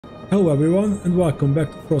Hello everyone and welcome back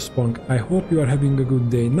to Frostpunk. I hope you are having a good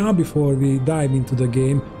day. Now before we dive into the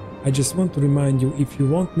game, I just want to remind you, if you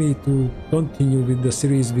want me to continue with the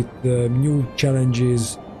series with new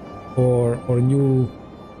challenges or new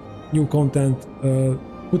content,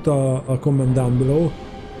 put a comment down below,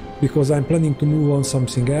 because I'm planning to move on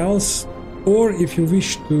something else. Or if you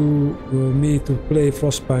wish to me to play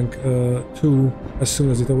Frostpunk 2 as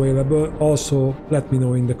soon as it's available, also let me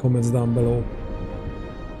know in the comments down below.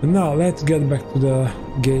 And now let's get back to the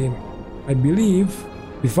game. I believe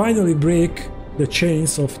we finally break the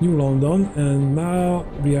chains of New London, and now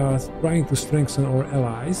we are trying to strengthen our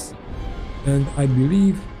allies. And I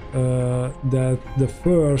believe that the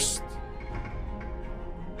first,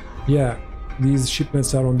 these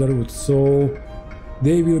shipments are on the route, so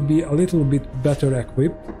they will be a little bit better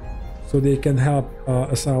equipped, so they can help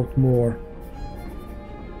us out more.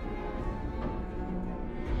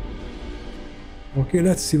 Okay,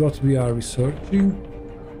 let's see what we are researching.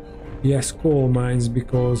 Yes, coal mines,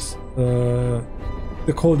 because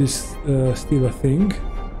the coal is still a thing.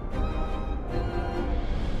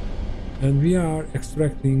 And we are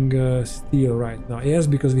extracting steel right now. Yes,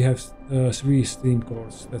 because we have 3 steam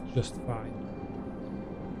cores, that's just fine.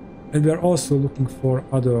 And we are also looking for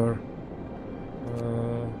other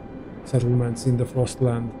settlements in the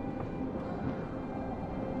Frostland.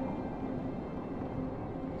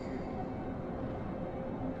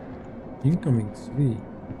 Incoming 3.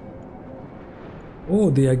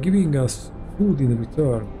 Oh, they are giving us food in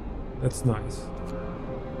return. That's nice.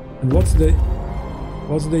 And what's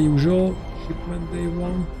the usual shipment they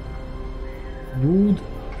want? Wood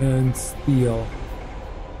and steel.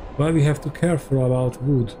 Well, we have to be careful about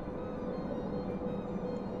wood.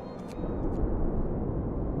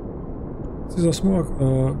 This is a small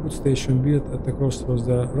wood station built at the crossroads.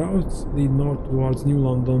 The routes lead north towards New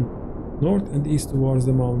London, north and east towards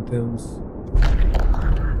the mountains.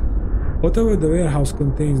 Whatever the warehouse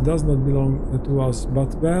contains does not belong to us,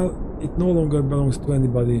 but well, it no longer belongs to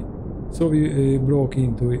anybody, so we broke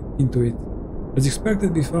into it. As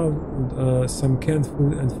expected, we found some canned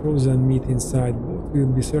food and frozen meat inside. Both will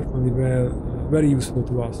be certainly very useful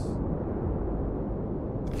to us.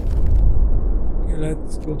 Okay,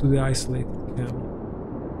 let's go to the isolated camp.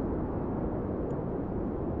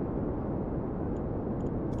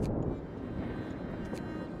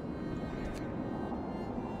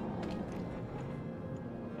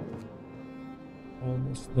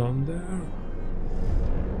 Almost done there.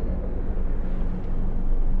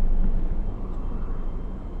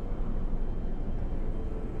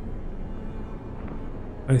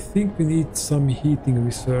 I think we need some heating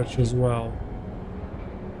research as well.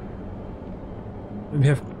 And we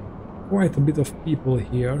have quite a bit of people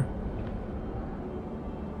here,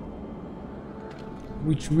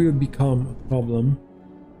 which will become a problem.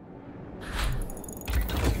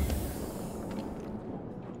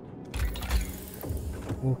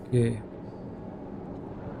 Okay.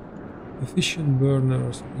 Efficient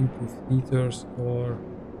burners, improved heaters, or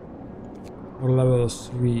level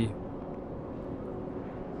 3.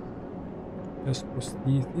 Just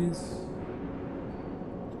prosthesis.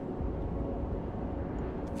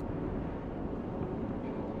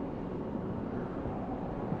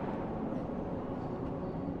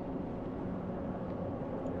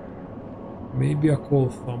 Maybe a coal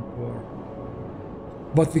thumper.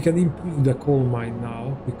 But we can improve the coal mine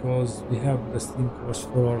now, because we have the steam cores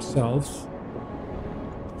for ourselves.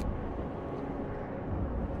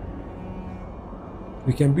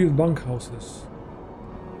 We can build bunkhouses.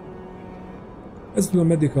 Let's do a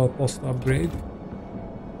medical post upgrade.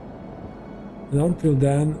 And until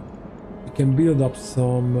then, we can build up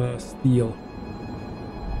some steel.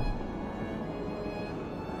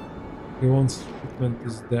 Okay, once shipment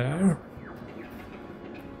is there.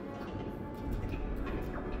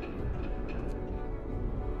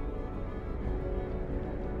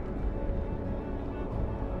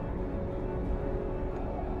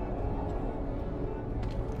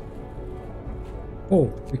 Oh,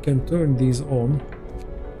 we can turn these on.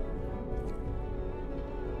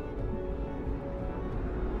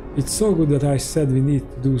 It's so good that I said we need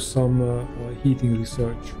to do some heating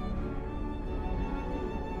research.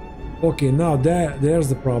 Okay, now there's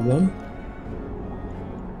the problem.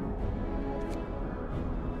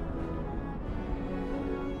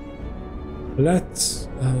 Let's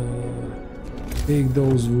take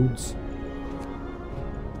those woods.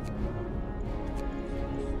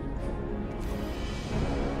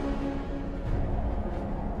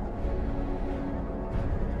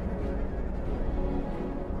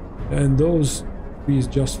 And those trees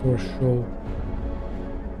just for show.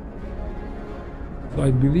 So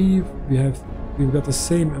I believe we have we've got the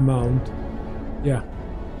same amount. Yeah.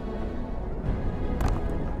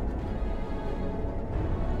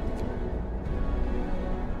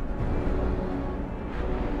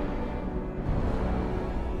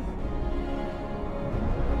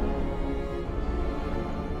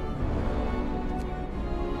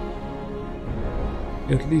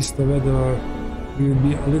 At least the weather will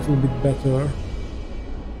be a little bit better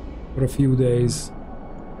for a few days.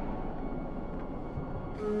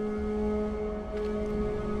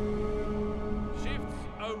 Shift's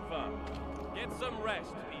over. Get some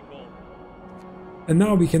rest, people. And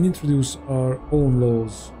now we can introduce our own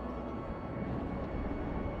laws.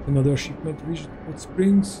 Another shipment reached Hot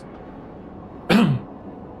Springs.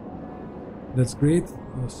 That's great.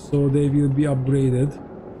 So they will be upgraded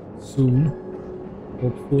soon.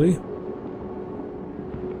 Hopefully.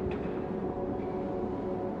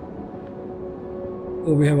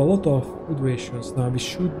 Oh, we have a lot of food rations now. We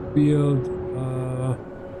should build a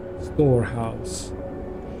storehouse.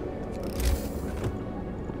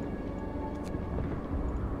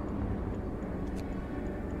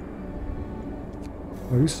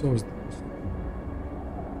 A resource deposit.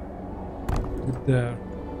 Put it there.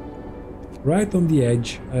 Right on the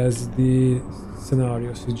edge, as the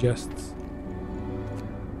scenario suggests.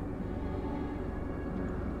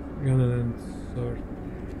 333.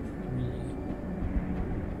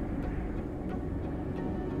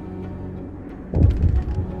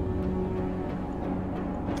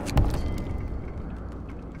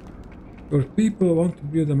 If people want to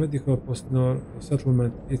build a medical post in our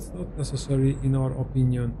settlement, it's not necessary in our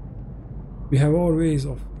opinion. We have our ways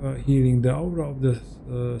of healing. The aura of the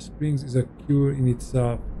springs is a cure in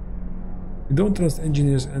itself. We don't trust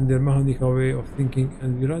engineers and their mechanical way of thinking,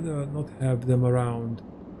 and we rather not have them around.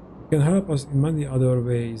 They can help us in many other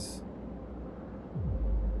ways.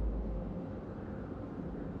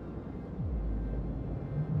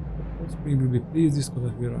 Hot Spring will be pleased. This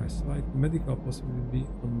content will rise slightly. Medical post will be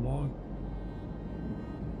unlocked.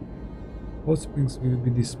 Hot Springs will be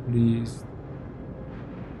displeased.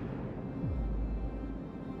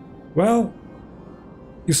 Well,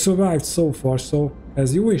 you survived so far, so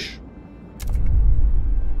as you wish.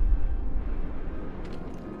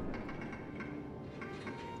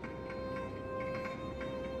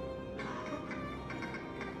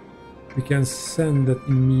 We can send that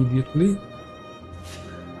immediately.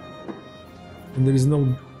 And there is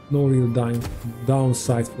no real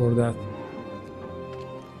downside for that.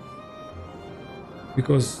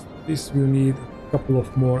 Because this will need a couple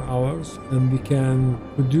of more hours, and we can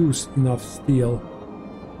produce enough steel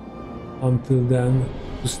until then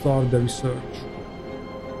to start the research.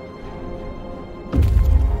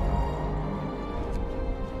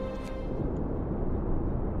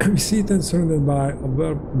 We see it surrounded by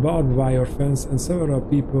a barbed wire fence and several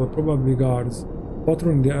people, probably guards,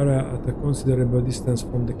 patrolling the area at a considerable distance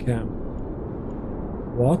from the camp.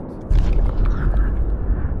 What?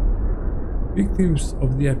 Victims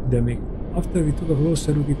of the epidemic. After we took a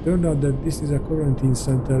closer look, it turned out that this is a quarantine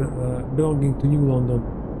center belonging to New London.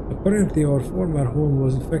 Apparently our former home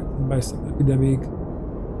was affected by some epidemic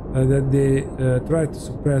that they tried to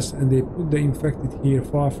suppress, and they put the infected here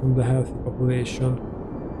far from the healthy population.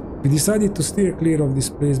 We decided to steer clear of this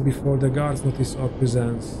place before the guards noticed our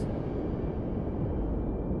presence.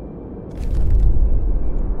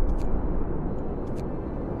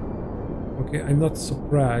 Okay, I'm not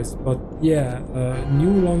surprised, but yeah,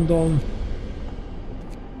 New London,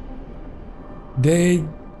 they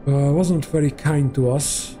wasn't very kind to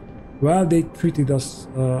us. Well, they treated us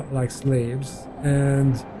like slaves,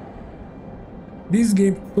 and this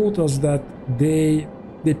game taught us that they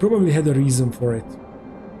probably had a reason for it.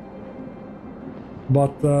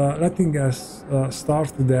 But letting us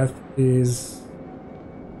starve to death it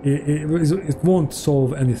won't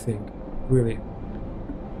solve anything, really.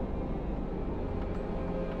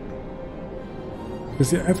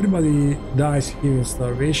 Because if everybody dies here in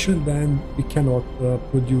starvation, then we cannot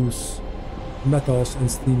produce metals and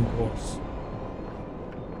steam cores.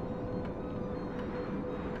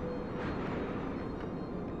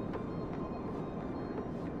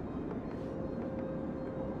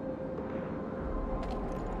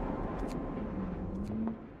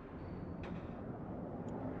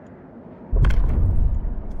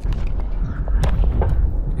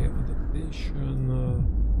 Okay, adaptation,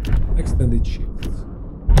 extended shifts.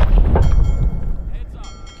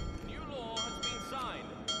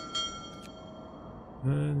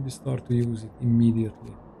 And we start to use it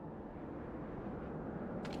immediately.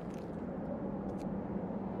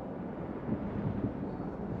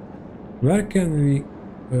 Where can we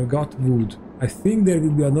got wood? I think there will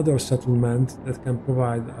be another settlement that can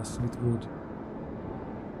provide us with wood.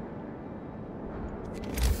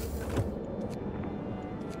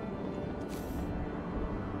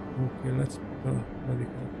 Okay, let's put a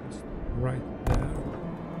medical post right there.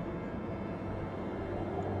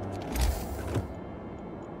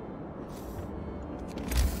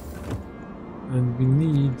 And we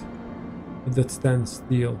need that stand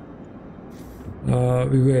still.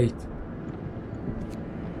 We wait.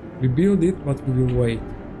 We build it, but we will wait.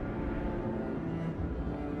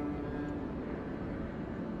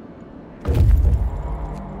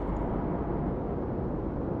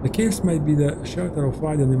 The caves might be the shelter of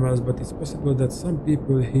wild animals, but it's possible that some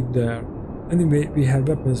people hid there. Anyway, we have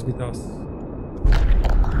weapons with us.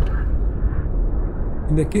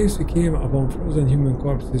 In the caves we came upon frozen human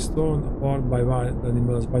corpses torn apart by wild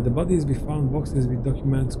animals. By the bodies we found boxes with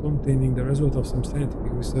documents containing the result of some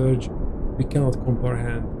scientific research we cannot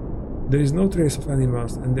comprehend. There is no trace of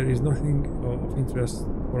animals, and there is nothing of interest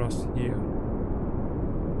for us here.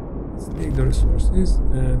 Let's take the resources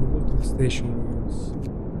and go to the station rooms.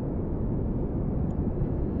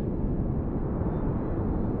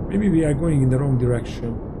 Maybe we are going in the wrong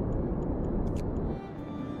direction.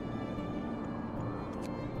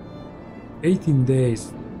 "18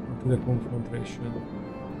 days into the confrontation."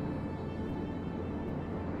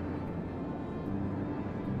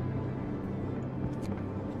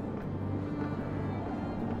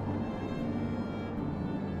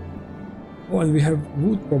 Oh, and we have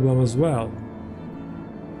wood problem as well.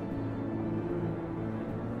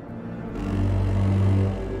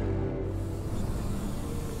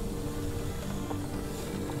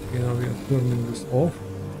 Okay, now we are turning this off.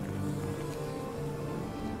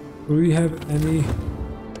 Do we have any?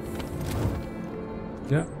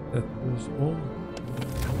 Yeah, that goes on.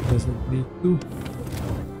 Doesn't need to.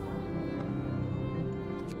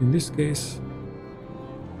 In this case,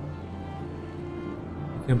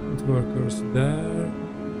 we can put workers there.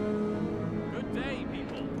 Good day,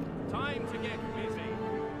 people. Time to get busy.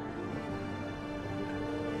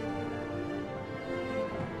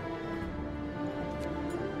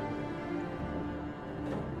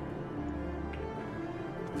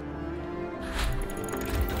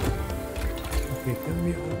 Okay, can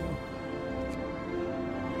we?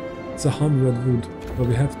 It's 100 wood, so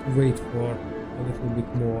we have to wait for a little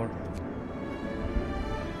bit more.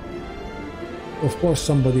 Of course,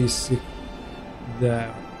 somebody is sick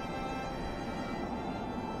there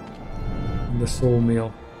in the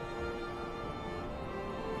sawmill.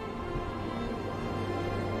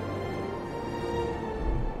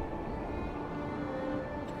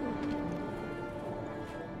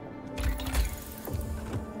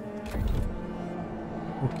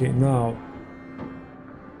 Okay, now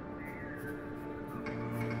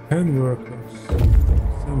 10 workers.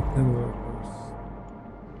 Send 10 workers.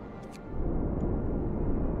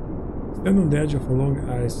 Stand on the edge of a long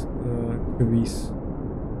ice crevice.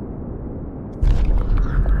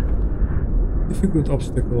 Difficult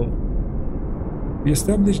obstacle. We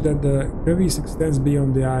established that the crevice extends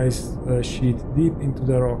beyond the ice sheet deep into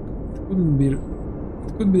the rock.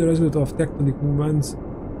 It could be the result of tectonic movements,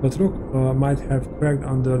 but rock might have cracked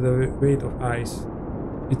under the weight of ice.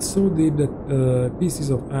 It's so deep that pieces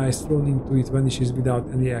of ice thrown into it vanishes without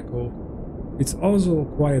any echo. It's also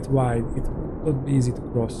quite wide. It would not be easy to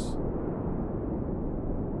cross.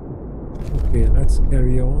 Okay, let's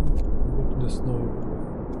carry on and go to the snow.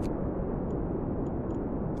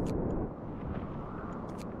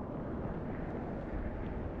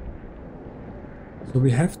 So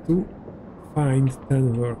we have to find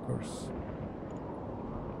 10 workers.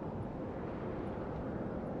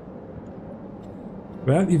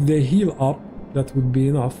 Well, if they heal up, that would be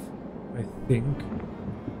enough, I think.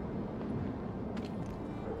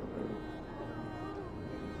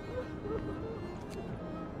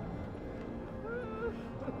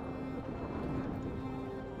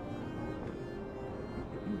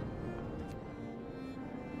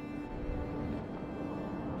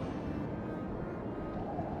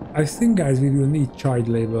 I think, guys, we will need child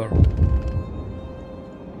labor.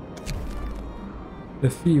 The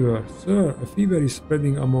fever. Sir, a fever is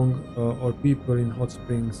spreading among our people in hot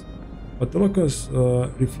springs, but the locals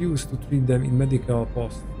refuse to treat them in medical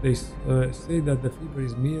posts. They say that the fever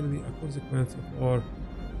is merely a consequence of our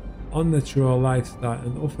unnatural lifestyle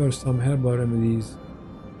and offer some herbal remedies.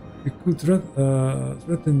 We could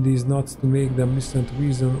threaten these nuts to make them listen to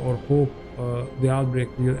reason or hope the outbreak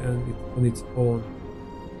will end on its own.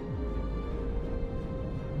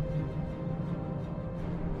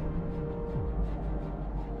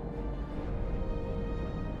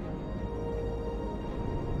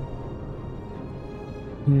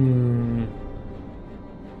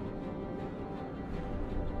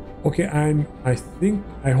 Okay, I'm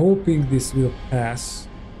hoping this will pass,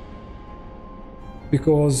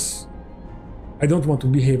 because I don't want to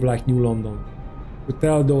behave like New London, to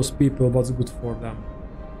tell those people what's good for them.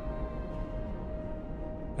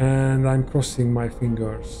 And I'm crossing my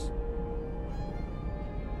fingers.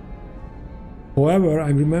 However, I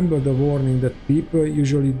remember the warning that people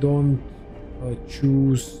usually don't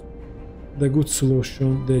choose the good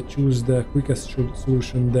solution, they choose the quickest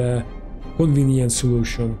solution, the convenient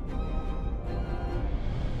solution.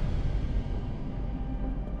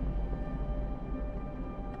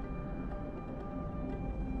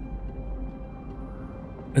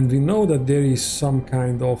 And we know that there is some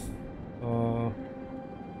kind of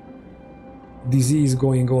disease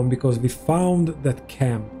going on, because we found that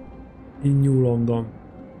camp in New London.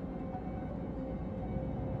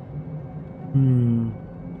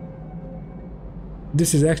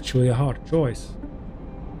 This is actually a hard choice.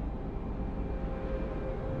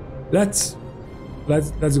 Let's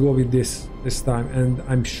go with this time, and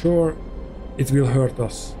I'm sure it will hurt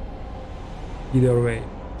us either way.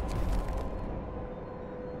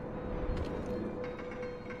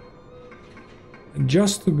 And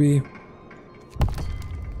just to be...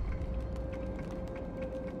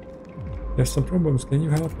 There's some problems. Can you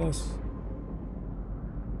help us?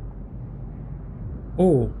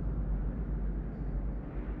 Oh.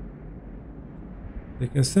 They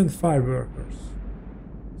can send 5 workers.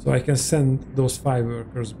 So I can send those 5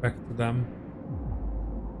 workers back to them.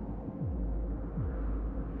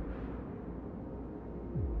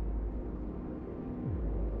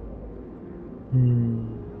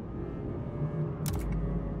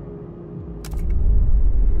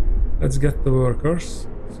 Let's get the workers,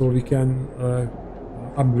 so we can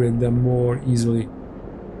upgrade them more easily.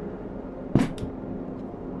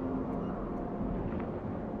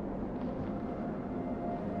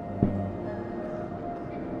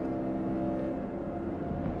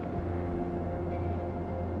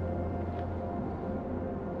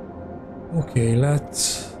 Okay,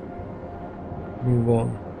 let's move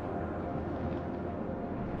on.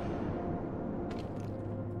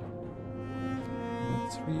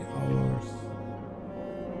 About 3 hours.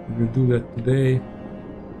 We will do that today.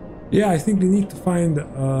 Yeah, I think we need to find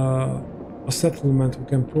a settlement who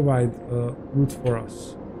can provide wood for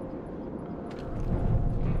us.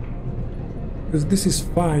 Because this is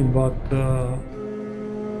fine, but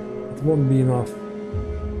it won't be enough.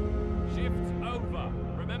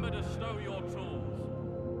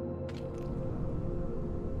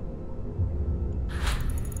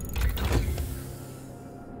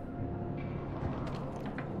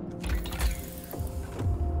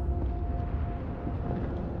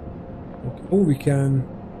 Oh, we can...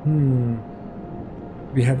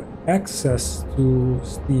 We have access to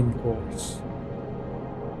steam cores.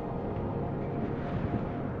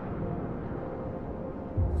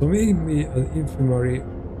 So maybe an infirmary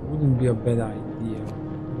wouldn't be a bad idea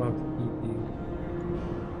about heating.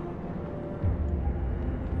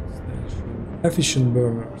 Extension. Efficient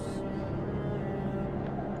burners.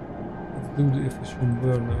 Let's do the efficient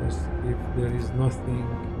burners if there is nothing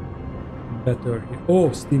better here.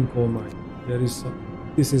 Oh, steam coal mine. There is some.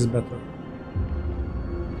 This is better.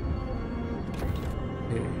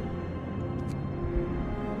 Okay.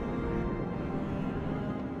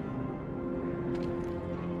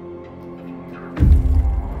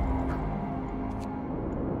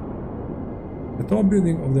 The top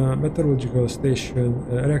building of the meteorological station,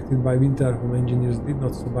 erected by Winterholm engineers, did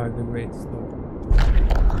not survive the Great Storm.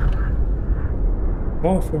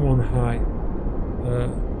 Far from on high,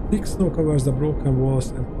 thick snow covers the broken walls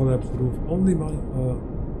and collapsed roof.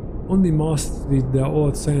 Only masts with the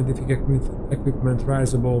old scientific equipment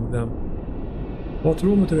rise above them. What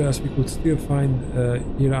raw materials we could still find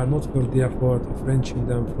here are not worth the effort of wrenching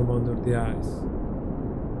them from under the ice.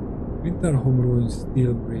 Winterholm ruins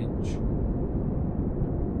steel bridge.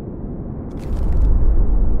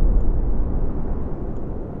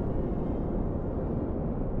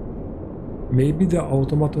 Maybe the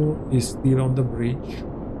automaton is still on the bridge,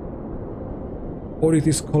 or it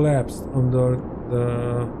is collapsed under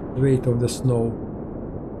the weight of the snow.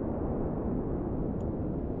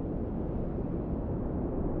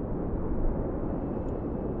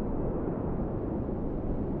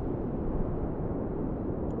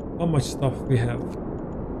 How much stuff we have?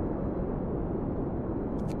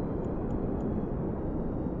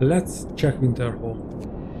 Let's check Winterholm.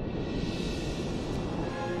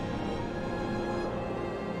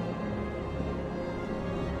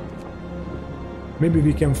 Maybe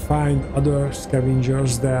we can find other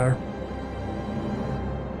scavengers there.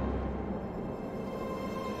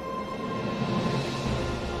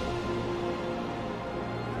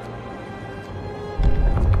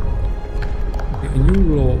 a new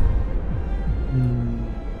law.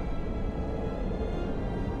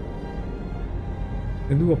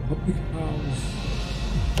 Can do a public house.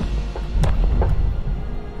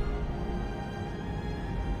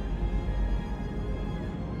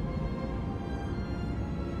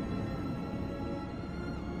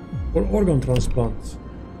 Or organ transplants.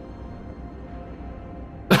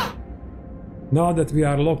 Now that we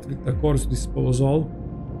are locked with the corpse disposal,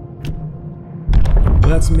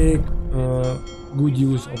 let's make good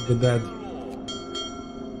use of the dead.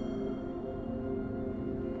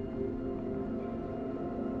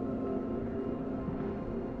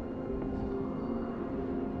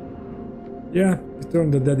 Yeah, we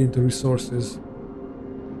turn the dead into resources.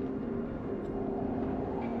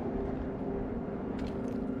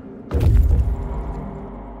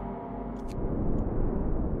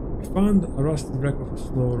 Found a rusted wreck of a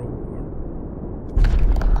snow rover.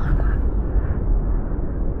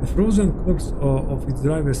 The frozen corpse of its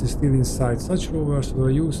drivers is still inside. Such rovers were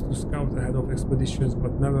used to scout ahead of expeditions,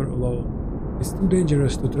 but never alone. It's too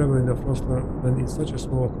dangerous to travel in the Frostland in such a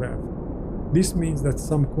small craft. This means that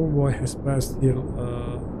some convoy has passed here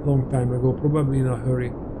a long time ago, probably in a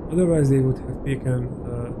hurry. Otherwise they would have taken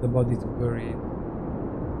the body to bury it.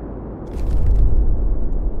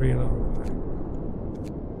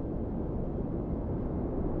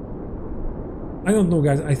 I don't know,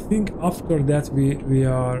 guys. I think after that we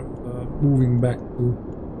are moving back to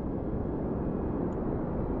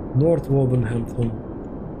North Wolverhampton.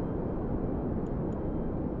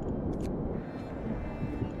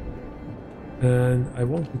 And I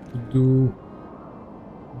wanted to do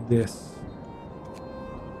this.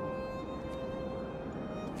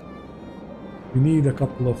 We need a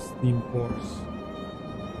couple of steam cores.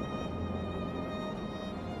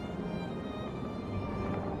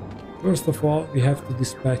 First of all, we have to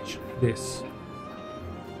dispatch this.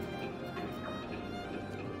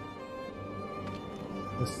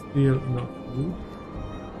 There's still enough food.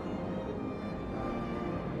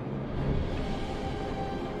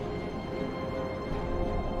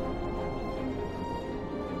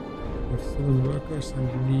 There's 7 workers and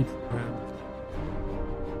we need 10.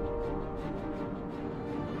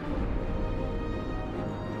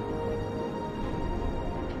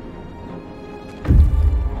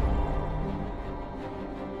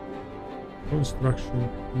 Construction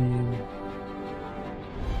team.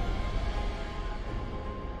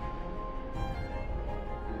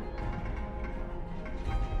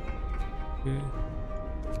 Okay.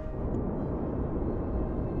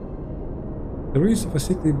 The ruins of a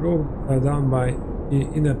city broke down by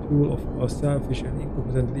in a pool of a selfish and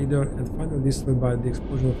incompetent leader and finally destroyed by the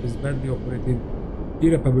explosion of his badly operated,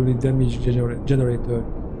 irreparably damaged generator.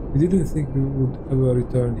 We didn't think we would ever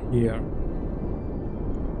return here.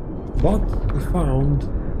 But we found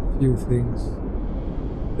a few things.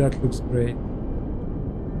 That looks great.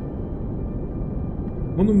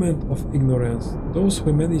 Monument of Ignorance. Those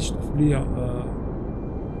who managed to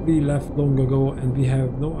flee left long ago and we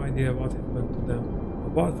have no idea what happened to them.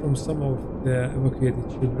 Apart from some of the evacuated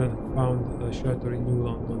children who found shelter in New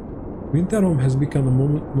London. Winterhome has become a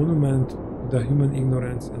monument to the human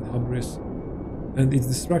ignorance and hubris, and its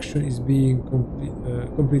destruction is being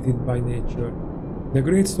completed by nature. The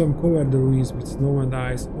great storm covered the ruins with snow and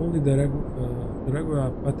ice. Only the regular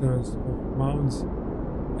patterns of mounds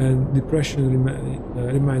and depression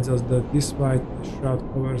reminds us that this white shroud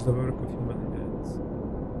covers the work of human hands.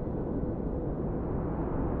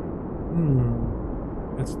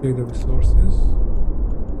 Let's take the resources.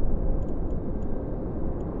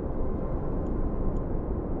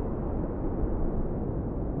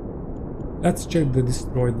 Let's check the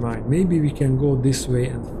destroyed mine. Maybe we can go this way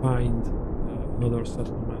and find another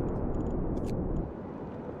settlement.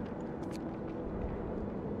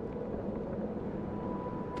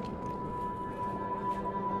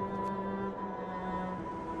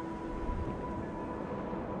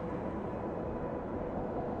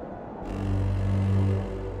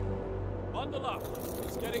 Bundle up.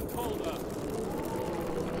 It's getting colder.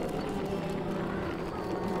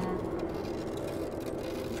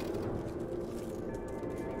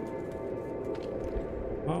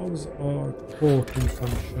 How's our coal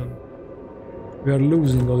consumption? We are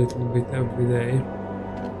losing a little bit every day,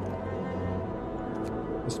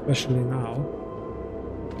 especially now.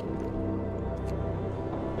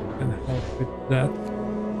 Can help with that.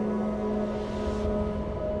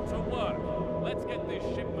 To work. Let's get this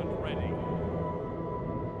shipment ready.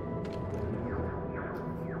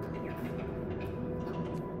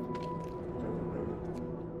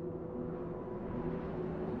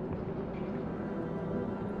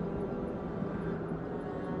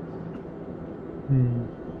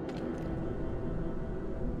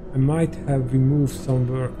 I might have removed some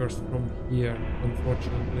workers from here,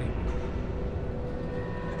 unfortunately.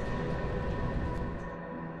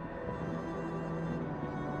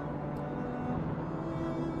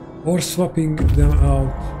 Or swapping them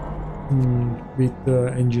out with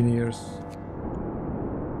engineers.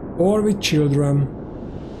 Or with children.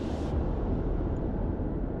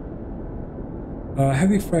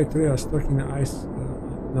 Heavy freight rails stuck in ice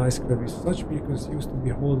crevice. Such vehicles used to be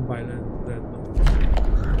hauled by land dreadnoughts.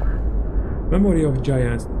 Memory of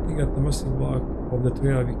giants. Looking at the massive bulk of the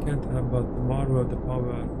trail, we can't help but marvel at the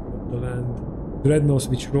power of the land dreadnoughts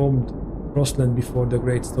which roamed Frostland before the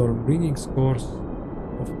Great Storm, bringing scores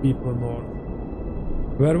of people north.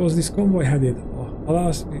 Where was this convoy headed? Oh,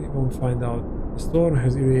 alas, we won't find out. The storm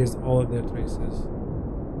has erased all their traces.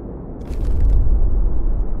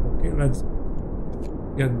 Okay, let's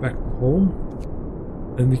get back to home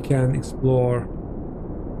and we can explore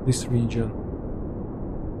this region.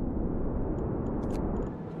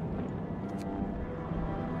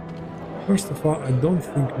 First of all, I don't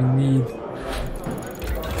think we need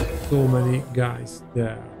so many guys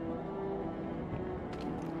there.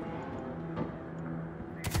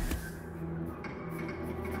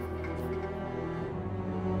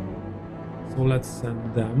 So let's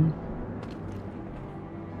send them.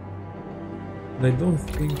 And I don't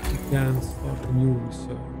think we can start a new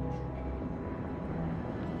research.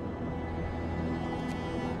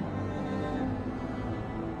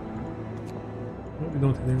 We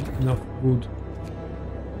don't have enough wood.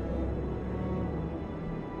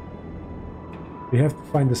 We have to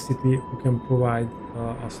find a city who can provide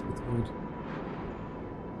us with wood.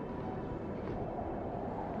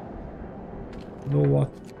 You know what?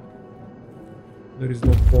 There is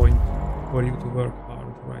no point for you to work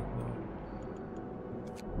hard right now.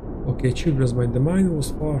 Okay, Children's Mine. The mine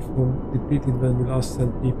was far from depleted when we last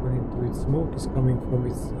sent people into it. Smoke is coming from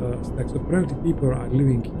its stacks. Apparently people are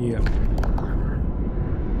living here.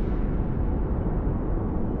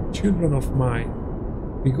 Children of Mine.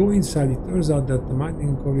 We go inside. It turns out that the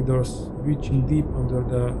mining corridors reaching deep under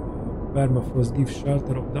the permafrost give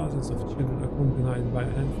shelter of dozens of children accompanied by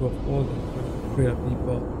a handful of old and frail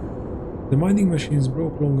people. The mining machines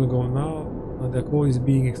broke long ago. Now the coal is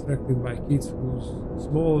being extracted by kids whose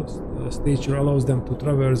small stature allows them to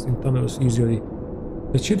traverse in tunnels easily.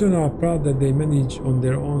 The children are proud that they manage on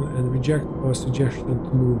their own and reject our suggestion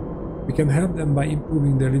to move. We can help them by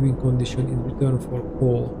improving their living condition in return for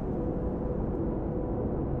coal.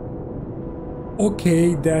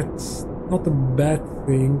 Okay, that's not a bad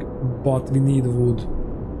thing, but we need wood.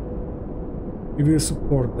 We will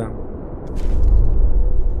support them.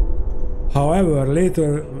 However,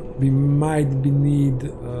 later we might need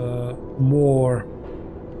a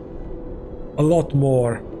lot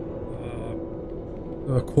more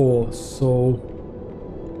coal, so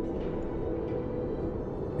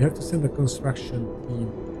we have to send a construction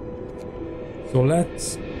team. So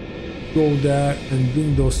let's go there and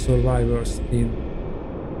bring those survivors in.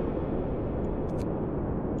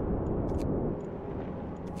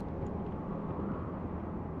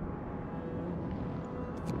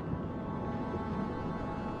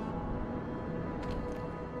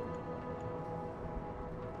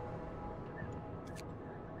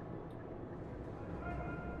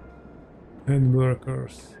 And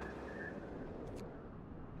workers.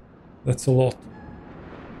 That's a lot.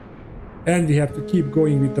 And we have to keep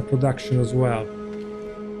going with the production as well.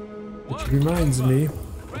 Which reminds me,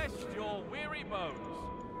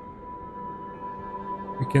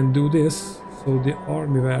 we can do this. So the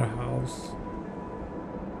army warehouse.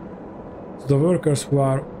 So the workers who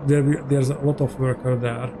are there, there's a lot of worker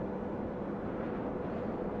there.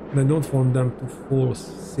 And I don't want them to fall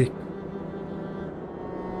sick.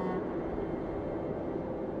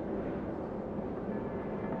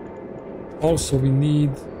 Also, we need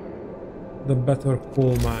the better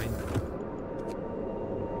coal mine.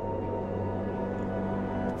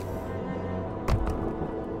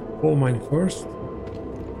 Coal mine first.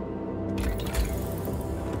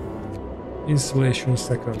 Insulation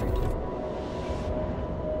second.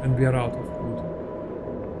 And we are out of wood.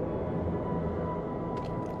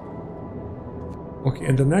 Okay,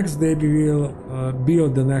 and the next day we will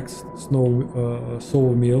build the next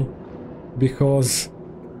sawmill, because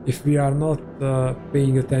if we are not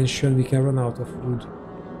paying attention, we can run out of wood.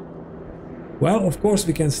 Well, of course,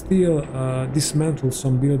 we can still dismantle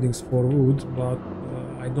some buildings for wood, but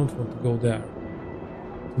I don't want to go there,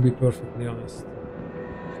 to be perfectly honest.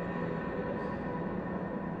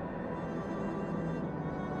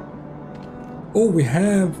 Oh, we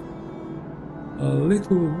have a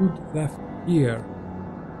little wood left here.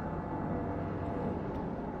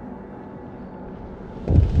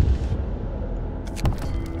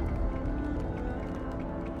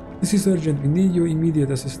 This is urgent. We need your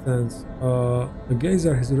immediate assistance. The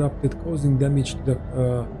geyser has erupted, causing damage to the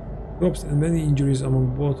crops and many injuries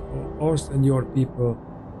among both ours and your people.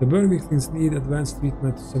 The burn victims need advanced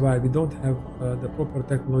treatment to survive. We don't have the proper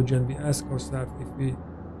technology, and we ask ourselves if we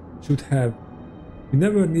should have. We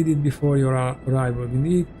never needed before your arrival. We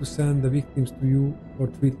need to send the victims to you for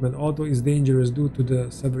treatment, although it's dangerous due to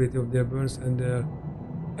the severity of their burns and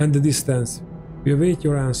the distance. We await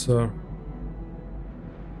your answer.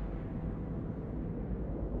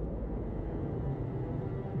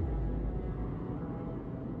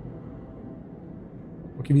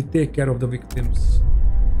 Okay, we take care of the victims.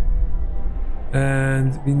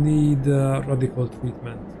 And we need radical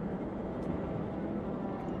treatment.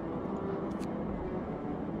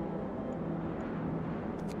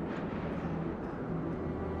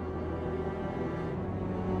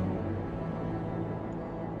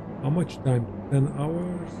 How much time? 10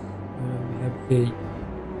 hours? And we have 8.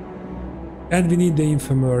 And we need the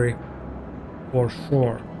infirmary. For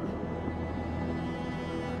sure.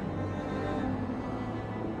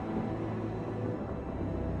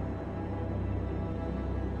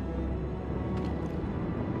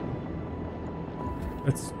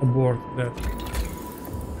 Let's abort that.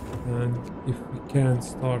 And if we can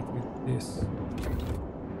start with this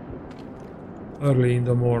early in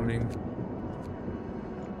the morning.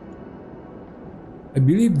 I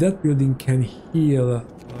believe that building can heal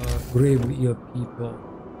gravely ill people.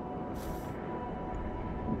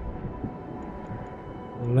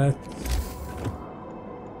 Let's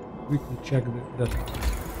quickly check that out.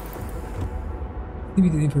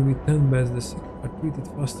 Activity infirmary 10 beds. The sick are treated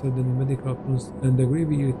faster than the medical problems, and the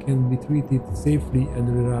gravely ill can be treated safely and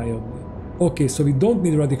reliably. Okay, so we don't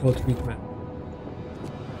need radical treatment.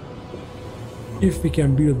 If we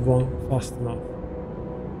can build one fast enough.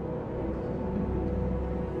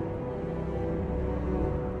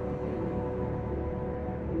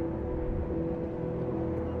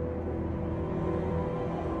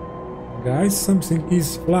 Guys, something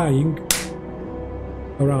is flying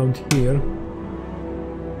around here,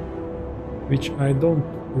 which I don't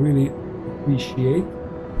really appreciate,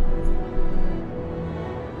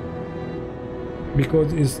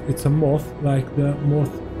 because it's a moth, like the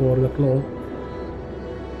moth for the claw.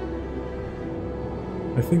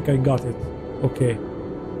 I think I got it. Okay.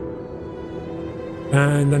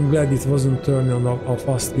 And I'm glad it wasn't turning on our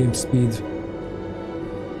fast game speed.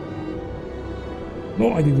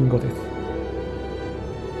 No, I didn't got it.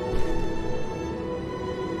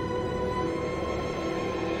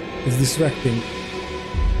 It's distracting.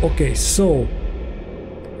 Okay, so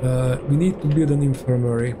we need to build an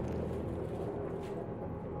infirmary.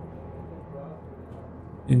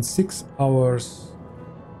 In 6 hours,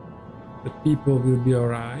 the people will be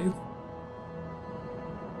arrived,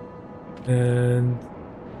 and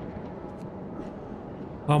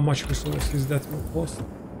how much resources that will cost?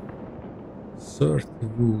 30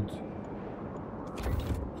 wood.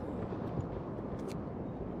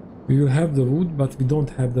 We will have the wood, but we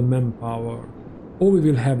don't have the manpower. Or we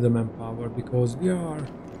will have the manpower because we are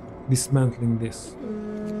dismantling this.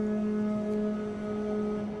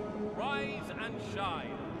 Rise and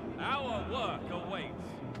shine. Our work awaits.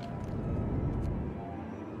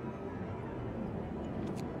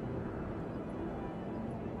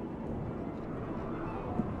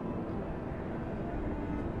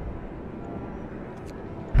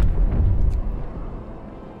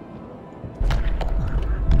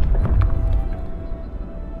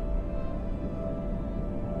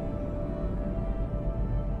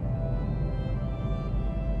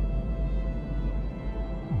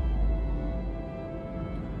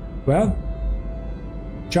 Well,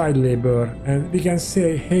 child labor, and we can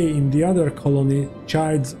say, hey, in the other colony,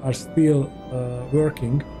 childs are still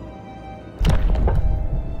working.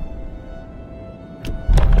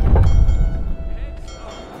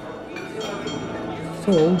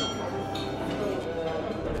 So,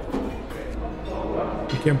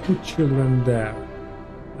 we can put children there,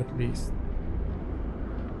 at least.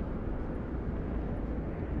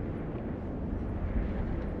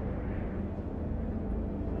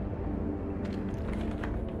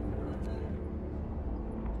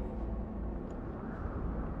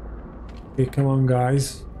 Okay, come on,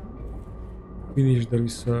 guys. Finish the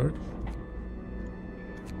research.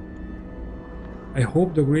 I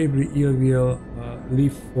hope the gravely ill will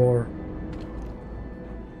live for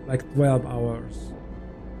like 12 hours.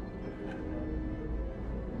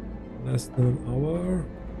 Less than an hour.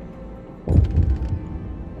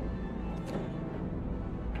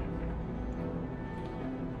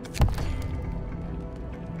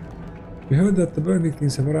 We heard that the burn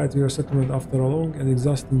victims have arrived to your settlement after a long and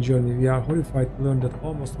exhausting journey. We are horrified to learn that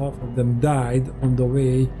almost half of them died on the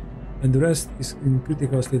way and the rest is in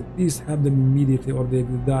critical state. Please help them immediately or they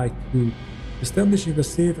will die too. Establishing a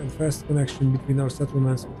safe and fast connection between our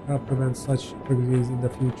settlements would help prevent such tragedies in the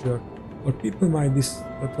future. Our people might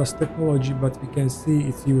distrust technology, but we can see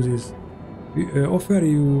its uses. We offer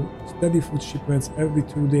you steady food shipments every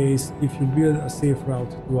 2 days if you build a safe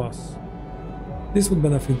route to us. This would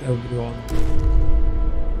benefit everyone.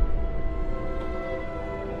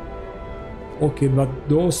 Okay, but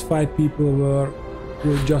those 5 people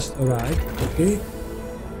will just arrive. Okay,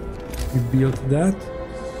 we built that.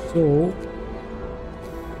 So,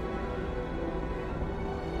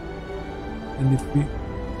 and if we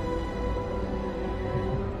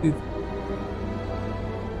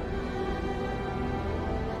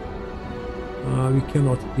we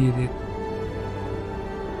cannot hit it,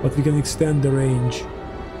 but we can extend the range.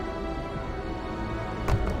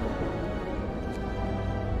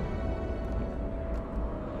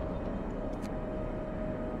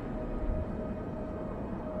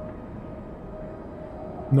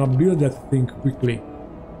 Now build that thing quickly.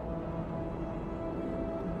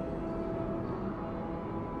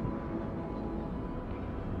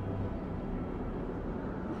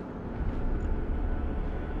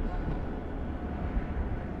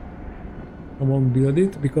 Come on, build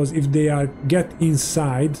it, because if they get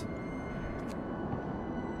inside,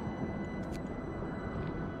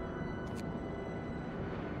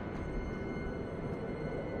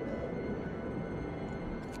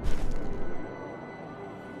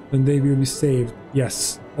 then they will be saved.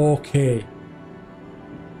 Yes. Okay.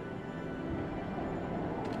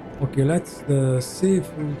 Okay, let's save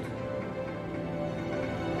route.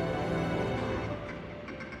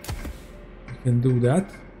 We can do that.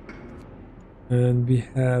 And we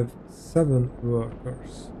have 7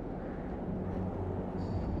 workers.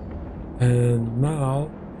 And now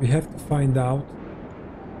we have to find out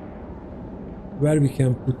where we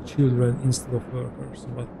can put children instead of workers.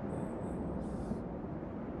 But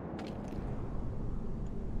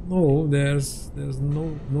no, there's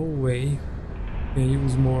no way we can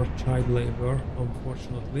use more child labor,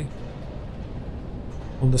 unfortunately,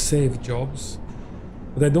 on the safe jobs.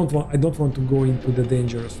 But I don't want to go into the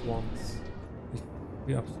dangerous ones.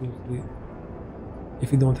 Absolutely,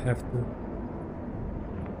 if we don't have to.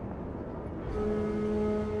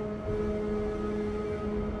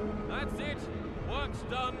 That's it. Work's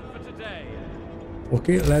done for today.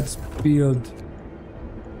 Okay, let's build.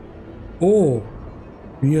 Oh,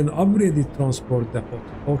 we need an upgraded transport depot.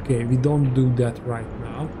 Okay, we don't do that right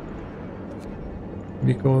now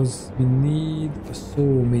because we need a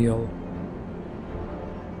sawmill.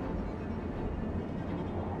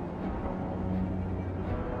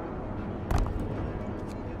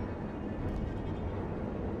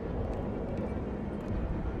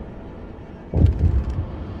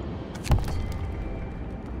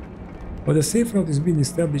 But the safe route is being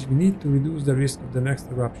established, we need to reduce the risk of the next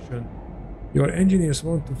eruption. Your engineers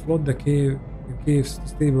want to flood the caves to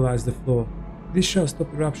stabilize the flow. This shall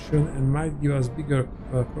stop eruption and might give us bigger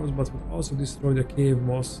crops, but would also destroy the cave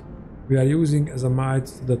moss we are using as a mild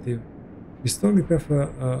sedative. We strongly prefer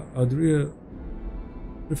to drill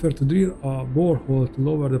a borehole to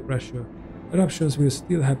lower the pressure. Eruptions will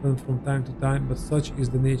still happen from time to time, but such is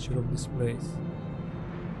the nature of this place.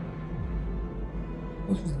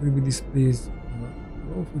 Also will be displeased.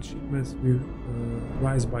 Raw food shipments will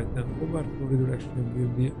rise by 10. Overflow redirection will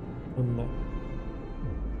be unlocked.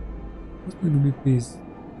 What will be please?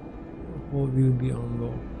 All will be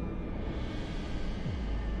unlocked.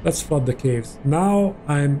 Let's flood the caves. Now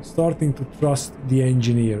I'm starting to trust the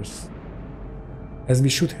engineers, as we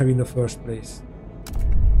should have in the first place.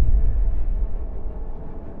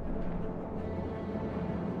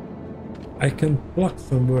 I can pluck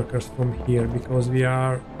some workers from here because we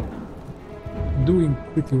are doing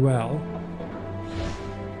pretty well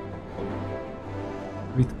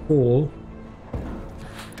with coal.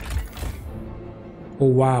 Oh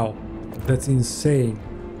wow, that's insane.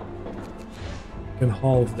 Can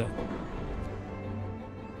halve that.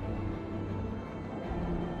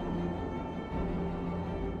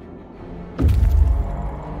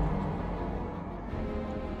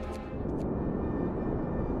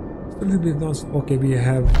 A little bit not okay. We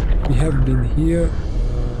have been here.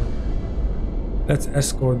 Let's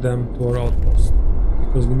escort them to our outpost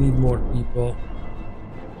because we need more people,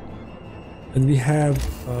 and we have.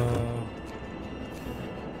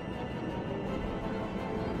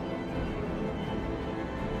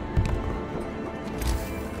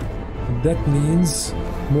 That means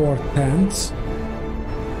more tents.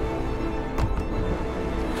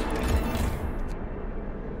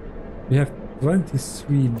 We have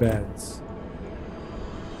 23 beds.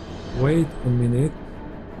 Wait a minute.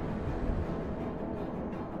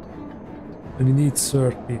 And we need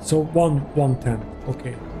 30. So one tent.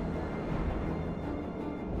 Okay.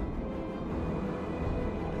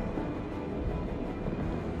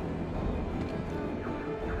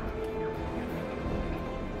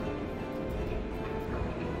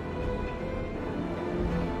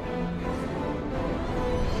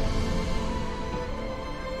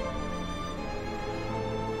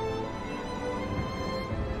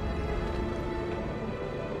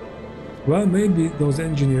 Well, maybe those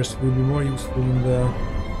engineers will be more useful in the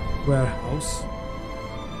warehouse.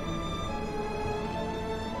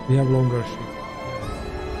 We have longer shifts.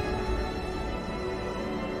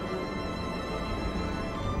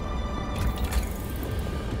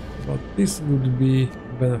 But this would be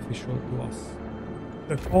beneficial to us.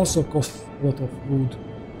 That also costs a lot of wood.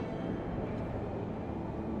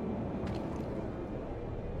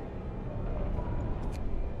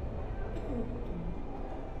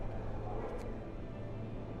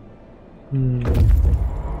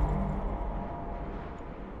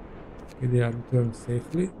 Okay, they are returned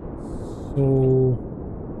safely. So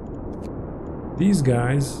these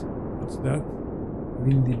guys, what's that?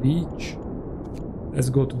 Windy Beach. Let's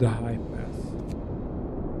go to the high pass.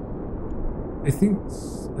 I think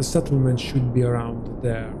the settlement should be around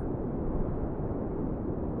there.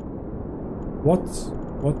 What's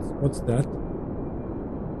that?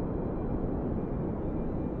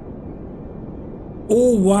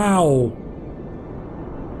 Oh wow!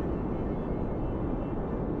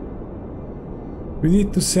 We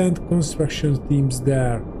need to send construction teams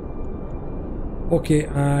there. Okay,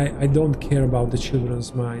 I don't care about the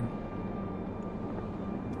children's mine.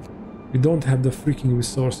 We don't have the freaking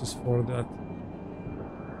resources for that.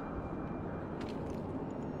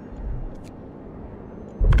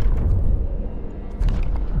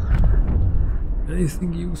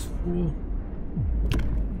 Anything useful?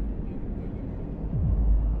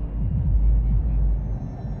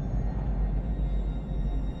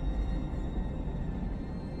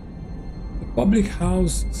 Public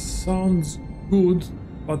house sounds good,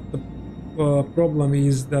 but the problem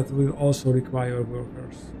is that will also require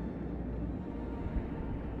workers.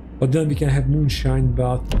 But then we can have moonshine,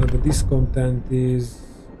 but the discontent is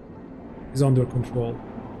under control.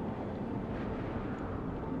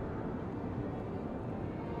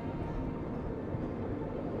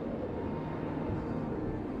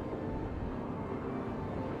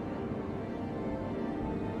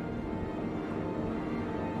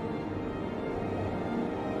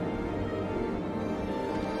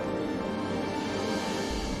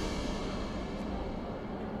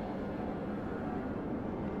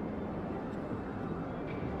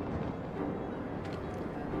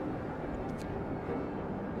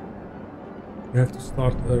 We have to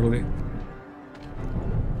start early.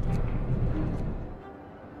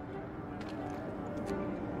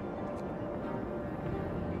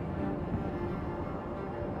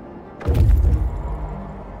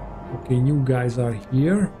 Okay, new guys are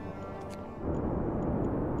here.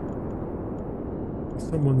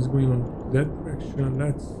 Someone is going on that direction.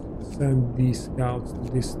 Let's send these scouts to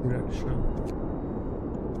this direction.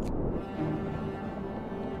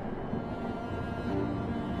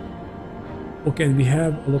 Okay, and we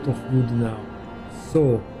have a lot of wood now.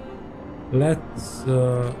 So let's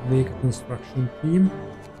make a construction team.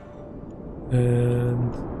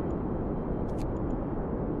 And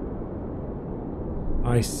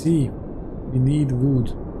I see we need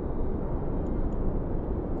wood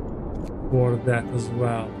for that as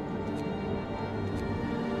well.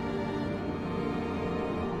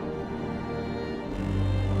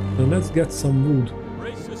 So let's get some wood.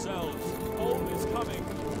 Brace yourselves. Home is coming.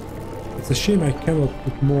 It's a shame I cannot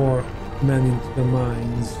put more men into the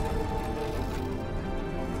mines.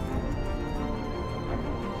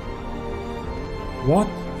 What?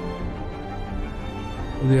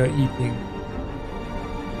 They are eating.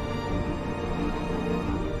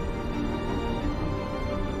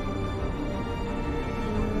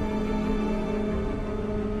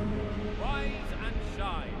 Rise and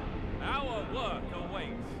shine. Our work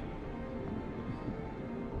awaits.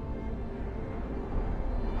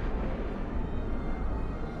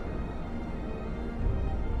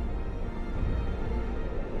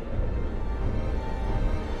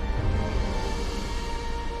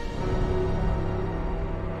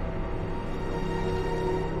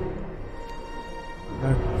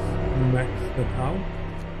 Let's max that out.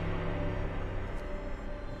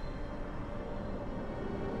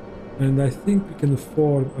 And I think we can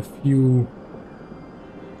afford a few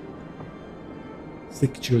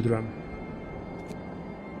sick children.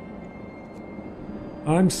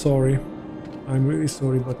 I'm sorry. I'm really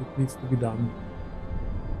sorry, but it needs to be done.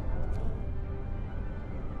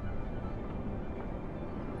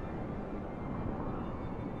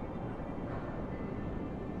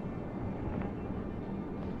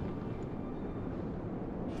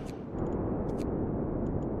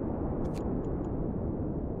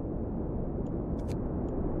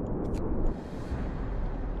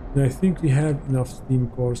 And I think we have enough steam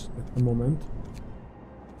cores at the moment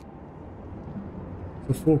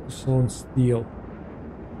to focus on steel,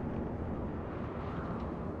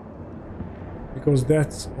 because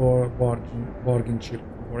that's our bargain chip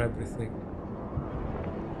for everything.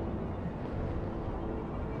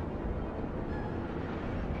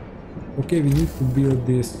 Okay, we need to build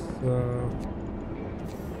this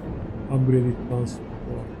upgraded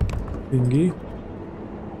transport thingy.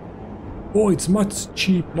 Oh, it's much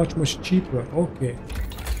cheaper. Okay,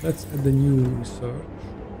 let's add the new research.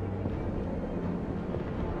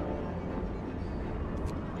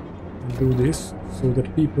 And do this so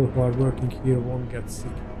that people who are working here won't get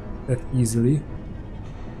sick that easily.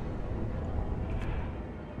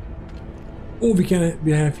 Oh,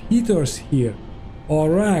 we have heaters here. All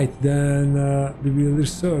right, then we will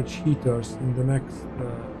research heaters in the next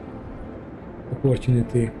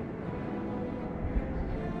opportunity.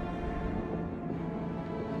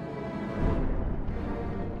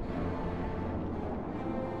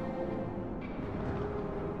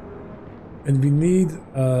 And we need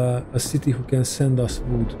a city who can send us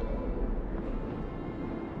wood.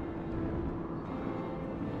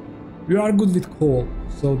 We are good with coal,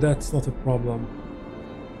 so that's not a problem.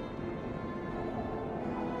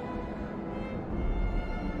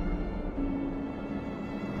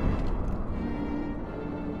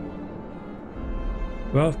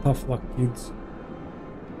 Well, tough luck, kids.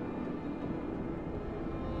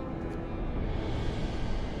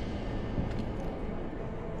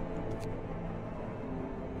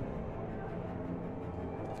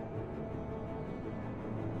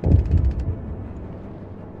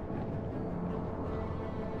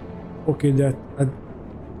 Okay, that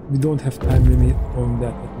we don't have time limit on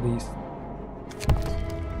that at least.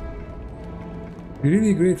 We're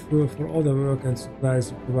really grateful for all the work and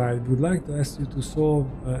supplies you provide. We would like to ask you to solve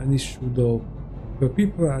an issue though. Your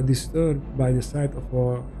people are disturbed by the sight of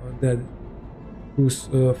our dead, whose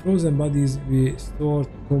frozen bodies we store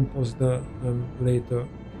to compost them later.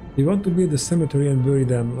 We want to build a cemetery and bury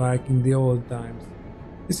them like in the old times.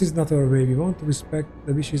 This is not our way. We want to respect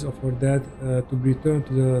the wishes of our dead to return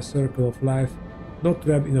to the circle of life, not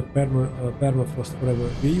trapped in a permafrost forever.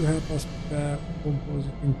 Will you help us prepare a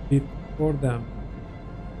composting pit for them?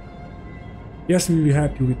 Yes, we will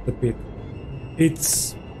help you with the pit.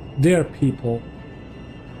 It's their people.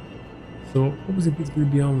 So, composting pit will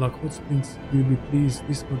be unlocked. Hot springs will be pleased.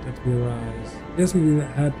 This contact will rise. Yes, we will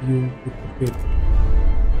help you with the pit.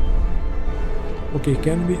 Okay,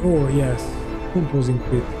 can we? Oh, yes. Composing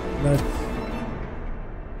pit. Let's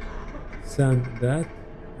send that.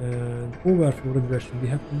 And overflow regression. We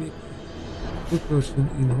have to make the person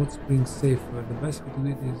in hot springs safer. The best way to do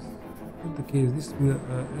it is in the case this will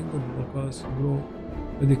anger the locals who grow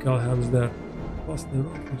medical helps there. Fast and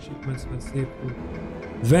often shipments when safe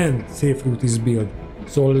route. When safe route is built.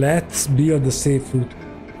 So let's build the safe route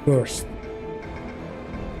first.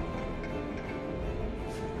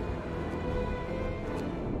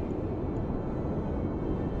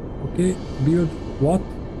 Okay, build what?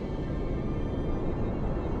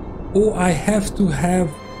 Oh, I have to have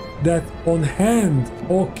that on hand.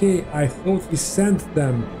 Okay, I thought we sent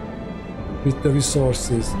them with the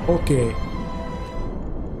resources. Okay.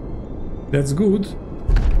 That's good.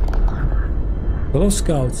 Fellow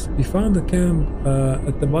scouts, we found a camp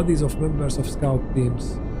at the bodies of members of scout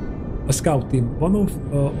teams. A scout team. One of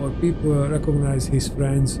our people recognized his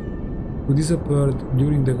friends who disappeared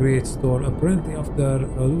during the Great Storm. Apparently, after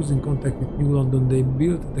losing contact with New London, they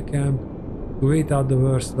built the camp to wait out the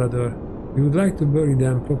worst weather. We would like to bury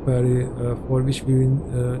them properly, for which we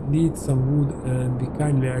need some wood, and we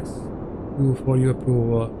kindly ask you for your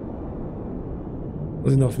approval.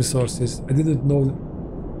 Was enough resources. I didn't know.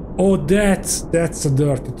 Oh, that's a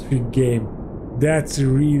dirty trick game. That's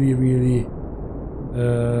really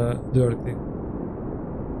dirty.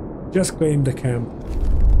 Just claim the camp.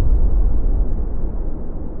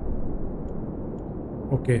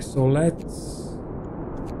 Okay, so let's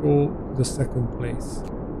go to the second place.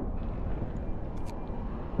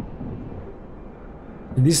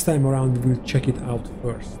 And this time around we will check it out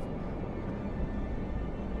first.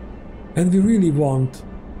 And we really want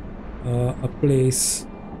a place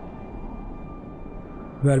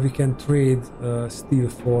where we can trade steel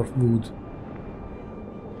for wood.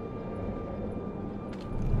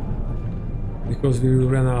 because we will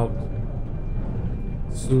run out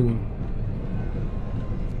soon.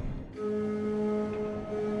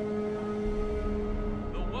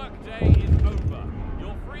 The workday is over.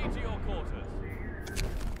 You're free to your quarters.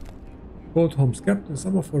 Cold homes. Captain,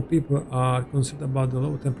 some of our people are concerned about the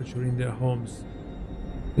low temperature in their homes.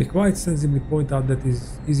 They quite sensibly point out that it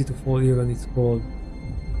is easy to fall even when it's cold.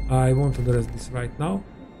 I won't address this right now.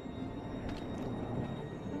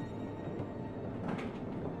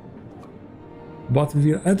 But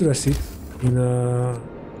we will address it in a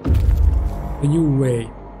new way.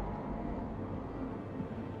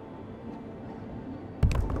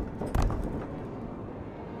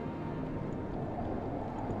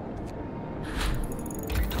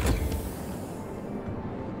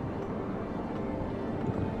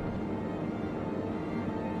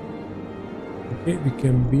 Okay, we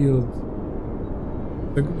can build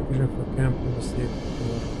a good location for camp on the safe.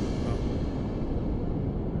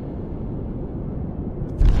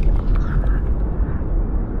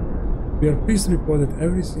 We are pleased to report that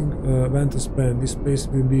everything went as planned. This place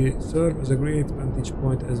will serve as a great vantage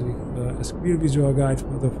point as clear visual guide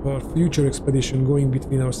for future expedition going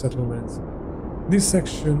between our settlements. This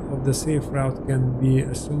section of the safe route can be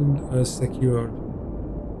assumed as secured.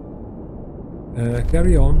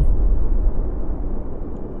 Carry on.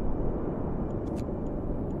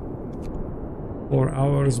 For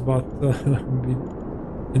hours, but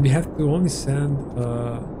we have to only send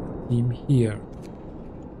a team here.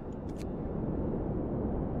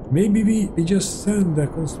 Maybe we just send the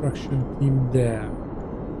construction team there.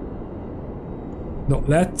 No,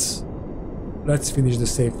 let's finish the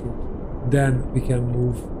safe route. Then we can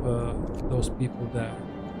move those people there.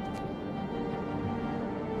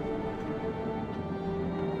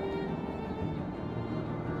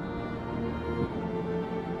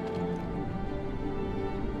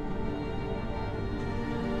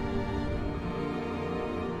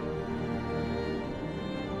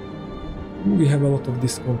 We have a lot of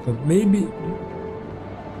this content. Maybe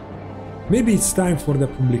it's time for the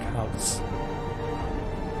public house.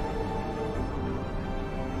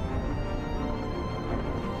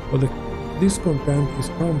 But this content is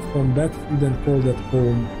come from bad food and cold at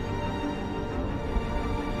home.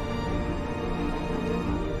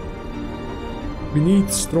 We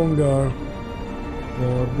need stronger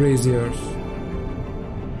braziers.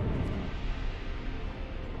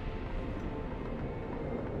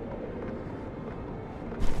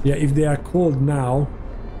 Yeah, if they are cold now,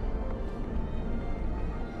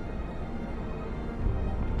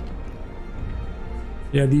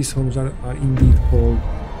 yeah, these homes are indeed cold.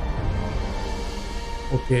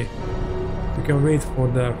 Okay, we can wait for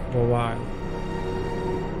that for a while.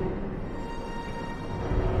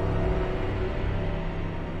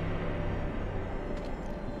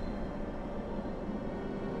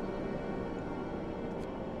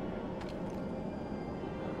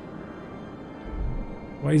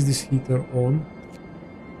 Why is this heater on?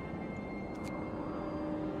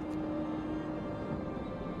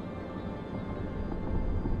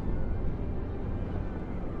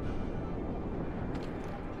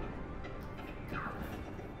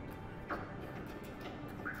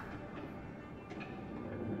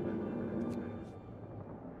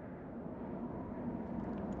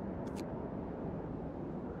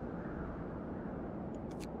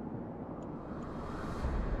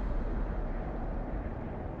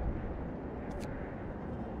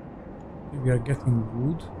 We are getting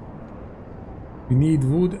wood. We need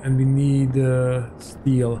wood and we need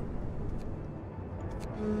steel.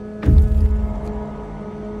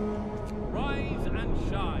 Rise and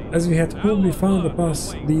shine. As we had hoped, we found a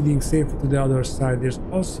path leading safely to the other side. There's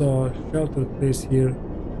also a sheltered place here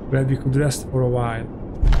where we could rest for a while.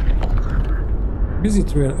 Busy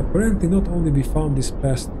trail. Apparently not only we found this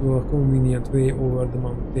path to a convenient way over the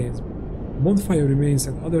mountains. Bonfire remains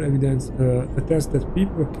and other evidence attests that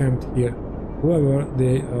people camped here. However,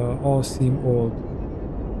 they all seem old.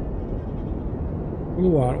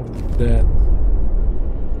 Couloir of the Dead.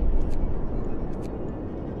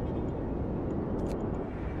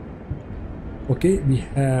 Okay, we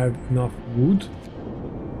have enough wood,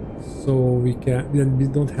 so we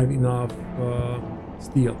don't have enough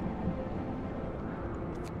steel.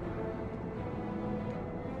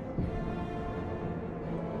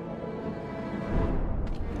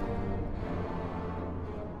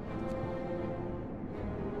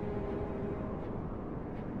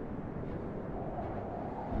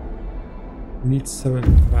 We need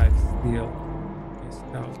 75 steel. Okay,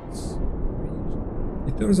 scouts.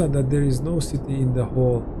 It turns out that there is no city in the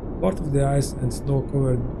whole. Part of the ice and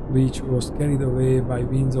snow-covered beach was carried away by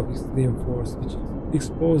winds of extreme force, which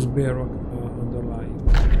exposed bare rock underlying.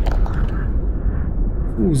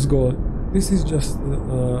 Fool's goal. This is just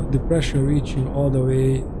depression reaching all the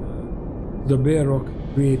way to the bare rock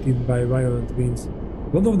created by violent winds.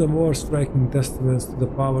 One of the more striking testaments to the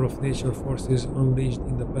power of nature forces unleashed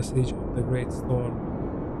in the passage of the Great Storm.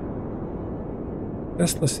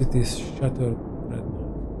 Tesla City's shattered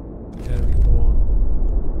dreadnought. Carry on.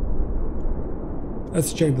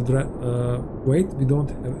 Let's check the wait, we don't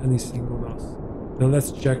have anything on us. Now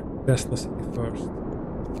let's check Tesla City first.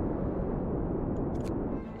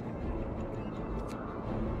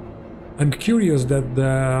 I'm curious that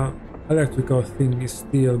the electrical thing is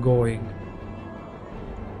still going.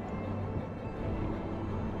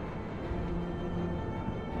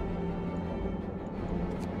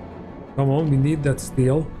 Come on, we need that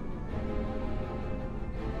still.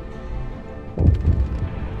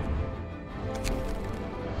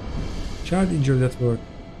 Child injured at work.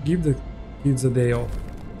 Give the kids a day off.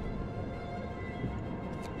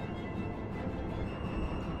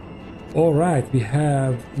 Alright, we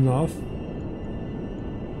have enough.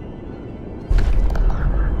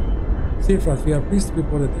 Safe route, we are pleased to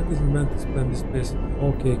report that everything went as planned this place.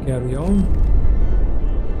 Okay, carry on.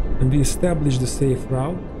 And we established the safe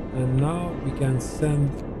route. And now we can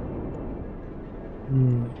send...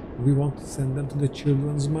 we want to send them to the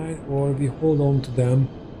children's mine, or we hold on to them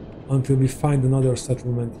until we find another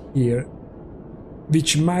settlement here,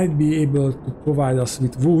 which might be able to provide us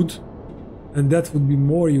with wood, and that would be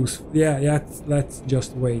more useful. Yeah, let's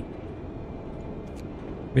just wait.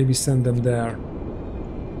 Maybe send them there.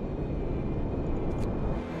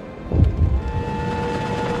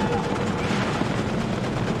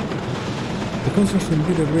 The construction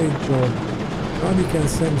did a great job. Now we can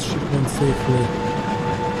send shipment safely.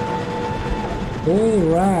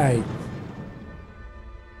 Alright.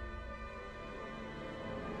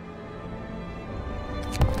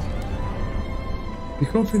 We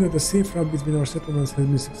confident that the safe route between our settlements has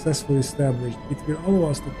been successfully established. It will allow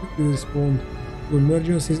us to quickly respond to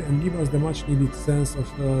emergencies and give us the much needed sense of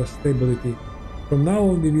stability. From now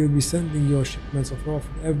on, we will be sending your shipments of raw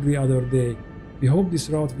food every other day. We hope this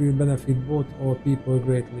route will benefit both our people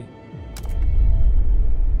greatly.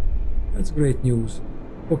 That's great news.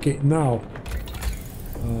 Okay, now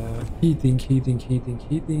heating.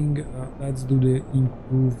 Let's do the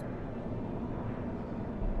improved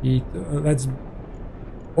heat.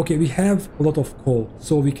 Okay, we have a lot of coal,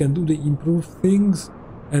 so we can do the improved things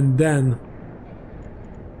and then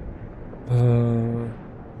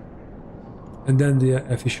the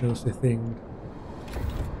efficiency thing.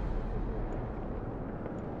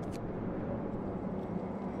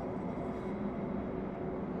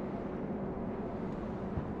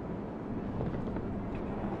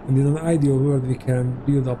 And in an ideal world, we can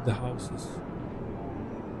build up the houses.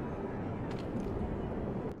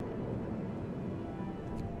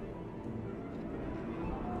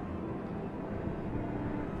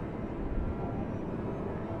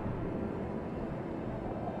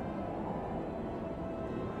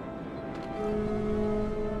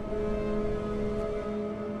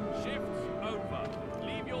 Shifts over.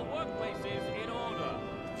 Leave your workplaces in order.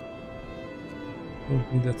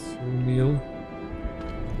 Don't need that sawmill.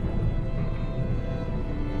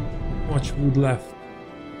 Much wood left.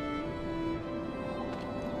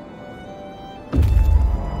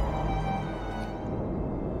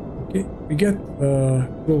 Okay, we get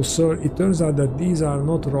closer. It turns out that these are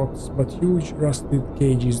not rocks but huge rusted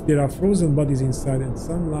cages. There are frozen bodies inside and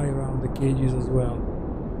some lie around the cages as well.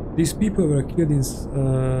 These people were killed in,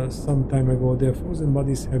 some time ago. Their frozen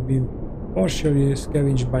bodies have been partially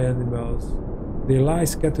scavenged by animals. They lie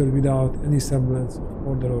scattered without any semblance of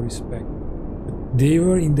order or respect. They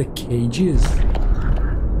were in the cages.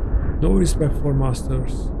 No respect for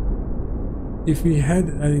masters. If we had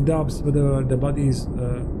any doubts whether the bodies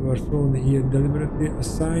were thrown here deliberately, a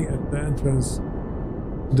sign at the entrance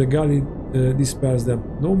to the galley dispels them.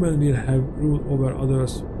 No man will have rule over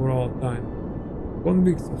others for all time.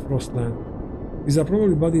 Convicts of Frostland. These are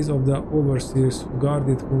probably bodies of the overseers who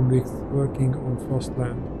guarded convicts working on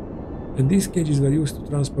Frostland. And these cages were used to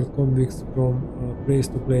transport convicts from place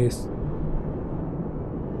to place.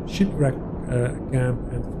 Shipwreck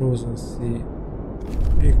camp and frozen sea.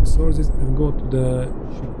 Take resources and go to the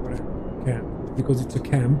shipwreck camp because it's a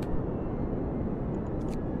camp.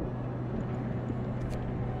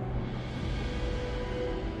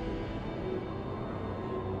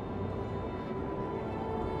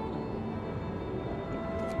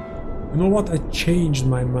 You know what? I changed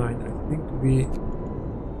my mind. I think we...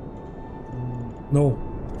 No,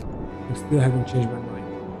 I still haven't changed my mind.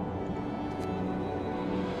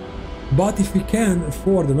 But if we can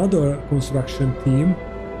afford another construction team,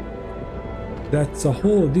 that's a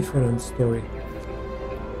whole different story.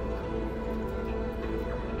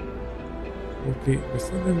 Okay, the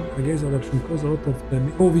sudden against adoption caused a lot of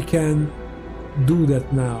damage. Oh, we can do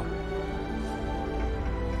that now.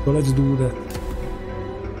 So let's do that.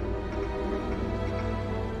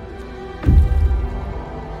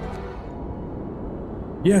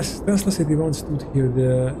 Yes, Tesla City once stood here,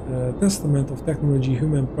 the testament of technology,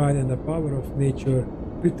 human pride, and the power of nature,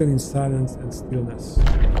 written in silence and stillness.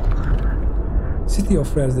 City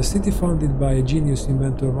of Rest, the city founded by a genius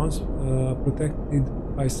inventor, once protected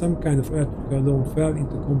by some kind of earthquake dome, fell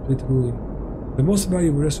into complete ruin. The most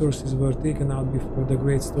valuable resources were taken out before the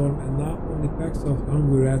Great Storm, and now only packs of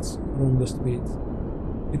hungry rats roam the streets.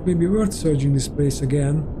 It may be worth searching this place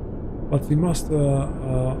again, but we must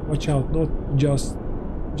watch out not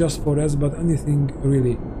just for us, but anything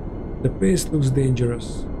really. The place looks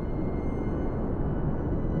dangerous.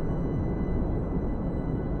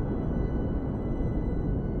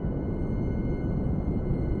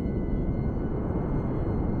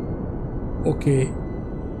 Okay,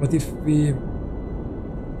 but if we...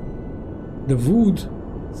 The wood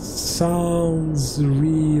sounds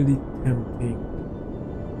really tempting.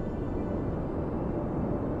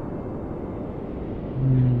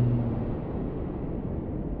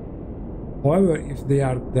 However, if they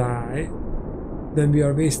are die, then we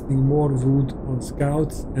are wasting more wood on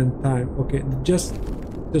scouts and time. Okay, just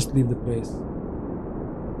leave the place.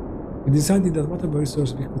 We decided that whatever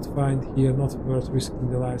resource we could find here, not worth risking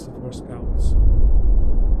the lives of our scouts.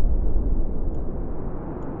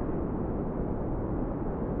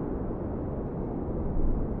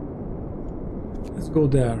 Let's go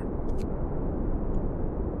there.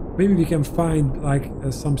 Maybe we can find like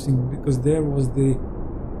something, because there was the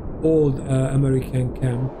old American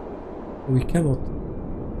camp. We cannot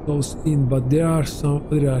close in, but there are some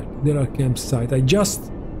there are campsites.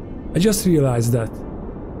 I just realized that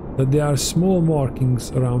there are small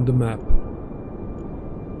markings around the map,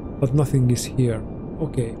 but nothing is here.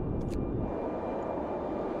 Okay.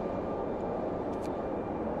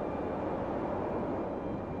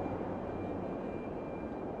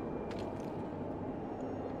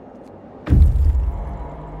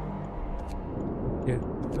 Okay,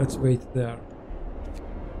 let's wait there.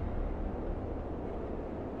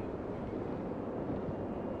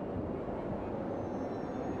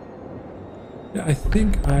 Yeah, I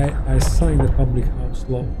think I signed the public house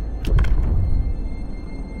law.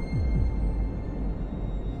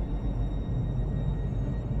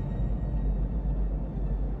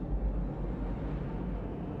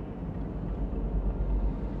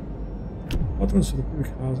 Patrons of the public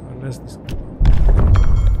house are less discovered.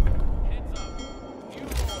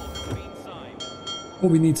 Oh,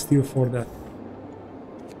 we need steel for that.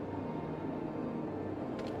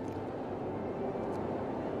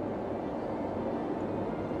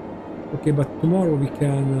 Okay, but tomorrow we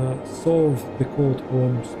can solve the cold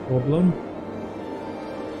homes problem.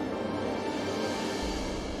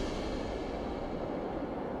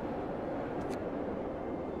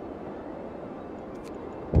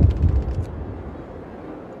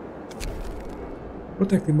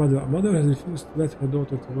 Protecting mother. A mother has refused to let her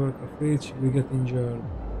daughter to work, afraid she will get injured.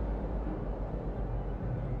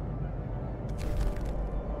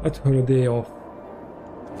 Let her a day off.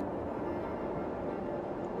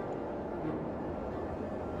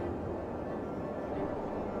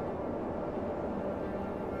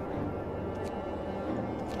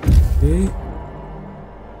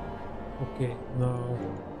 Okay, now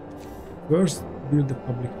first build the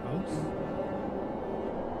public house.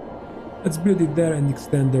 Let's build it there and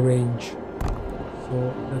extend the range,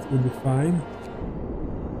 so that will be fine.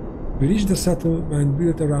 We reached the settlement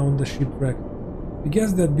built around the shipwreck. We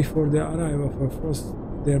guess that before the arrival of a frost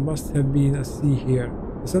there must have been a sea here.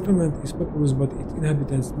 The settlement is populous, but its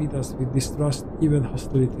inhabitants meet us with distrust, even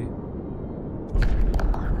hostility.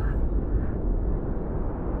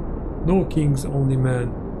 No kings, only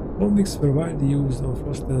men. Convicts were widely used on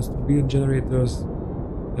Frostlands to build generators,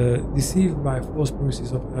 deceived by false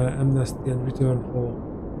promises of amnesty and return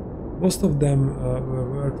home. Most of them were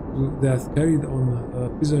worked to death, carried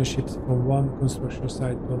on prison ships from one construction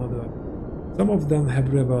site to another. Some of them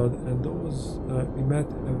have rebelled, and those we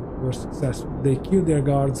met were successful. They killed their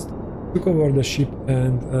guards, took over the ship,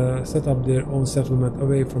 and set up their own settlement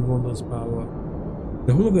away from London's power.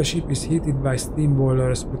 The hull of the ship is heated by steam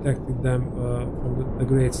boilers, protecting them from the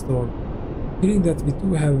Great Storm. Hearing that we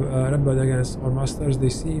too have rebelled against our masters, they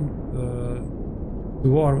seem to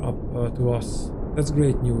warm up to us. That's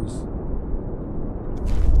great news.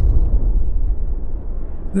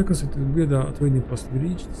 The concept to build a trading post. We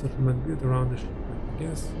reached the settlement built around the ship, I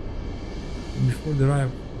guess. And before they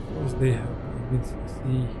arrive, of course, they have been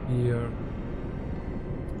see here.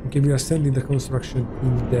 Okay, we are sending the construction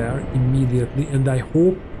team there immediately, and I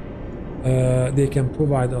hope they can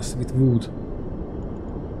provide us with wood.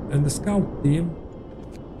 And the scout team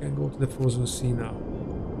can go to the frozen sea now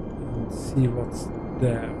and see what's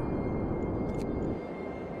there.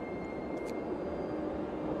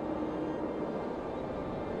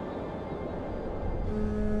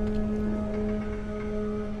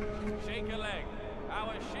 Shake a leg.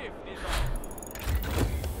 Our shift is on.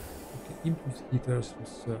 Okay, improved heaters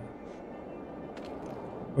research.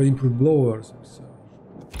 Or improved blowers research.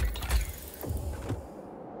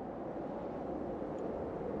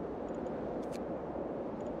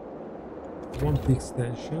 Monthly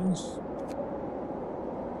extensions.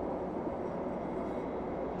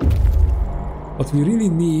 What we really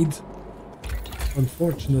need,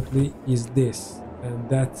 unfortunately, is this, and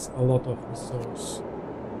that's a lot of resource.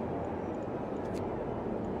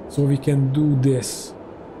 So we can do this.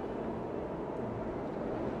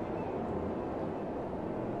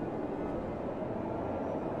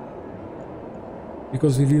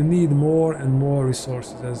 Because we will need more and more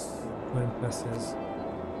resources as time passes.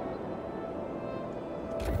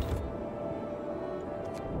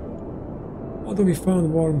 Although we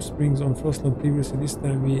found warm springs on Frostland previously, this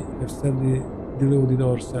time we have sadly deluded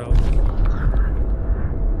ourselves.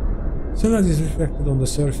 Sunlight is reflected on the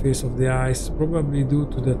surface of the ice, probably due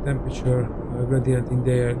to the temperature gradient in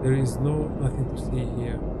the air. There is nothing to see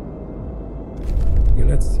here. Okay,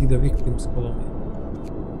 let's see the victims colony.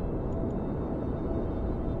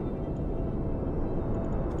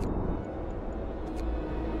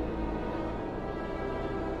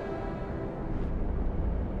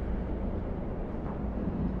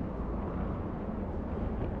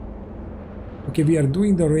 Okay, we are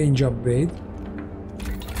doing the range upgrade.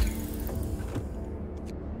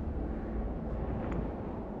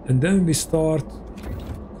 And then we start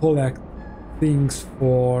collect things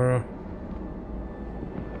for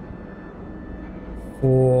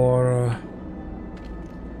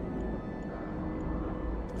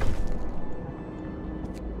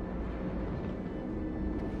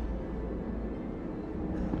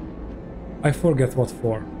I forget what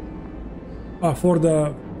for. For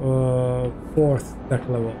the 4th tech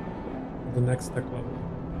level, the next tech level.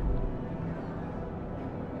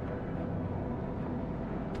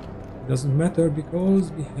 It doesn't matter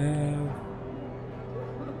because we have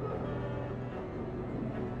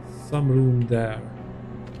some room there.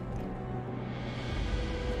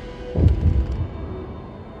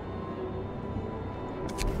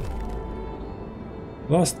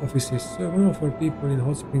 Last offices. One of our people in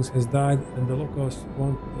Hot Springs has died, and the locals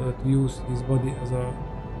want to use his body as a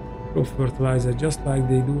crop fertilizer, just like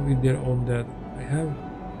they do with their own dead. I have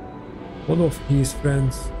one of his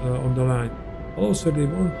friends on the line. Hello, sir, they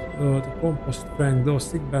want to compost Frank, those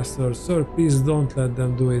sick bastards. Sir, please don't let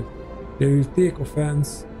them do it. They will take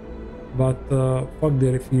offense, but fuck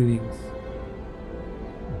their feelings.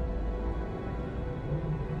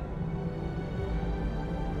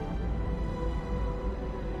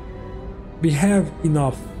 We have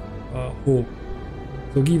enough hope,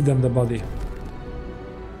 so give them the body.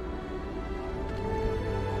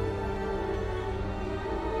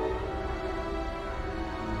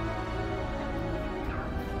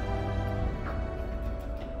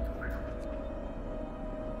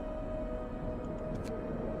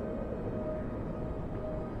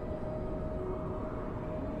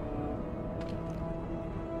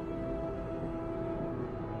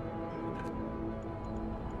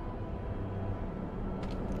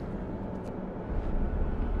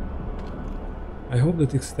 I hope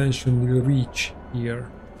that extension will reach here.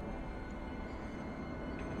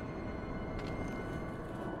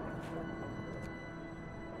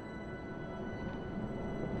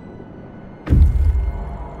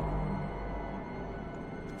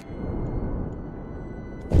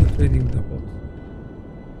 Trading depot.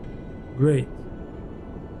 Great.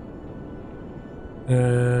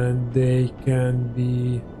 And they can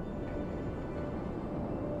be...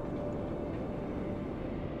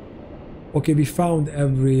 Okay, we found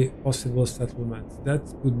every possible settlement.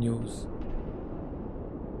 That's good news.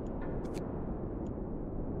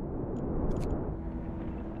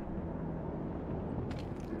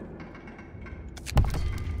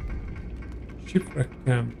 Shipwreck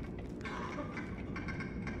camp.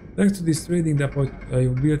 Thanks to this trading depot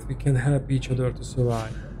you built, we can help each other to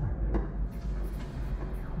survive.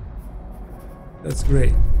 That's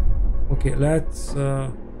great. Okay, let's...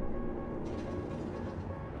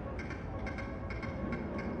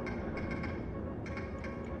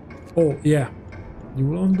 Oh, yeah.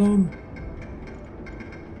 New London.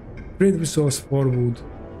 Trade resource for wood.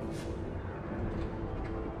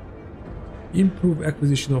 Improve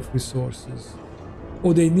acquisition of resources.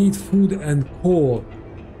 Oh, they need food and coal.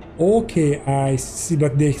 Okay, I see,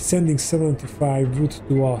 but they're sending 75 wood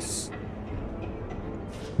to us.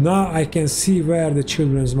 Now I can see where the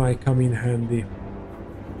children's might come in handy.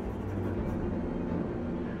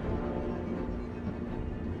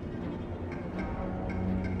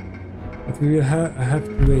 But we will have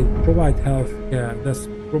to wait. Provide health care. That's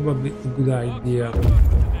probably a good idea.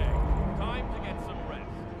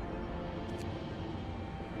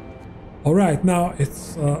 Alright, now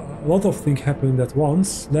it's a lot of things happened at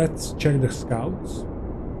once. Let's check the scouts.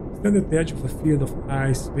 Stand at the edge of a field of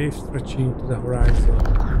ice, waves stretching to the horizon.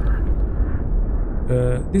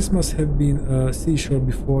 This must have been a seashore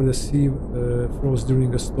before the sea froze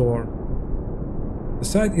during a storm. The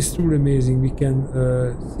sight is truly amazing. We can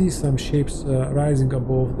see some shapes rising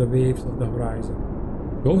above the waves of the horizon.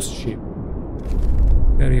 Ghost ship.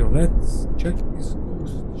 Carry on, let's check this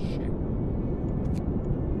ghost ship.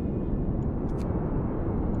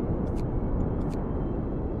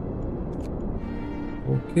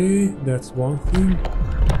 Okay, that's one thing.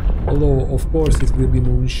 Although, of course, it will be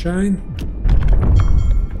moonshine. Listen,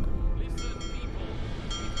 people. We've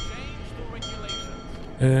changed the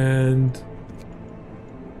regulations. And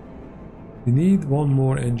we need one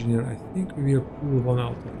more engineer. I think we will pull one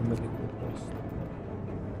out of the medical post.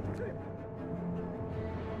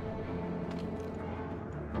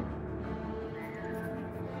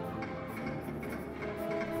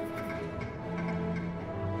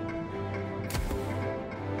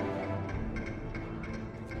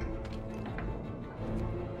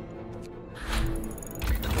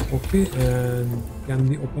 Okay, and can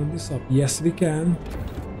we open this up? Yes, we can.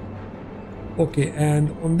 Okay,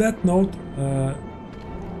 and on that note,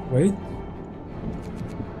 wait.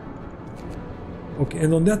 Okay,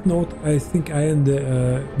 and on that note, I think I end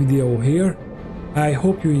the video here. I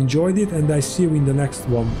hope you enjoyed it, and I see you in the next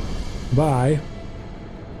one. Bye.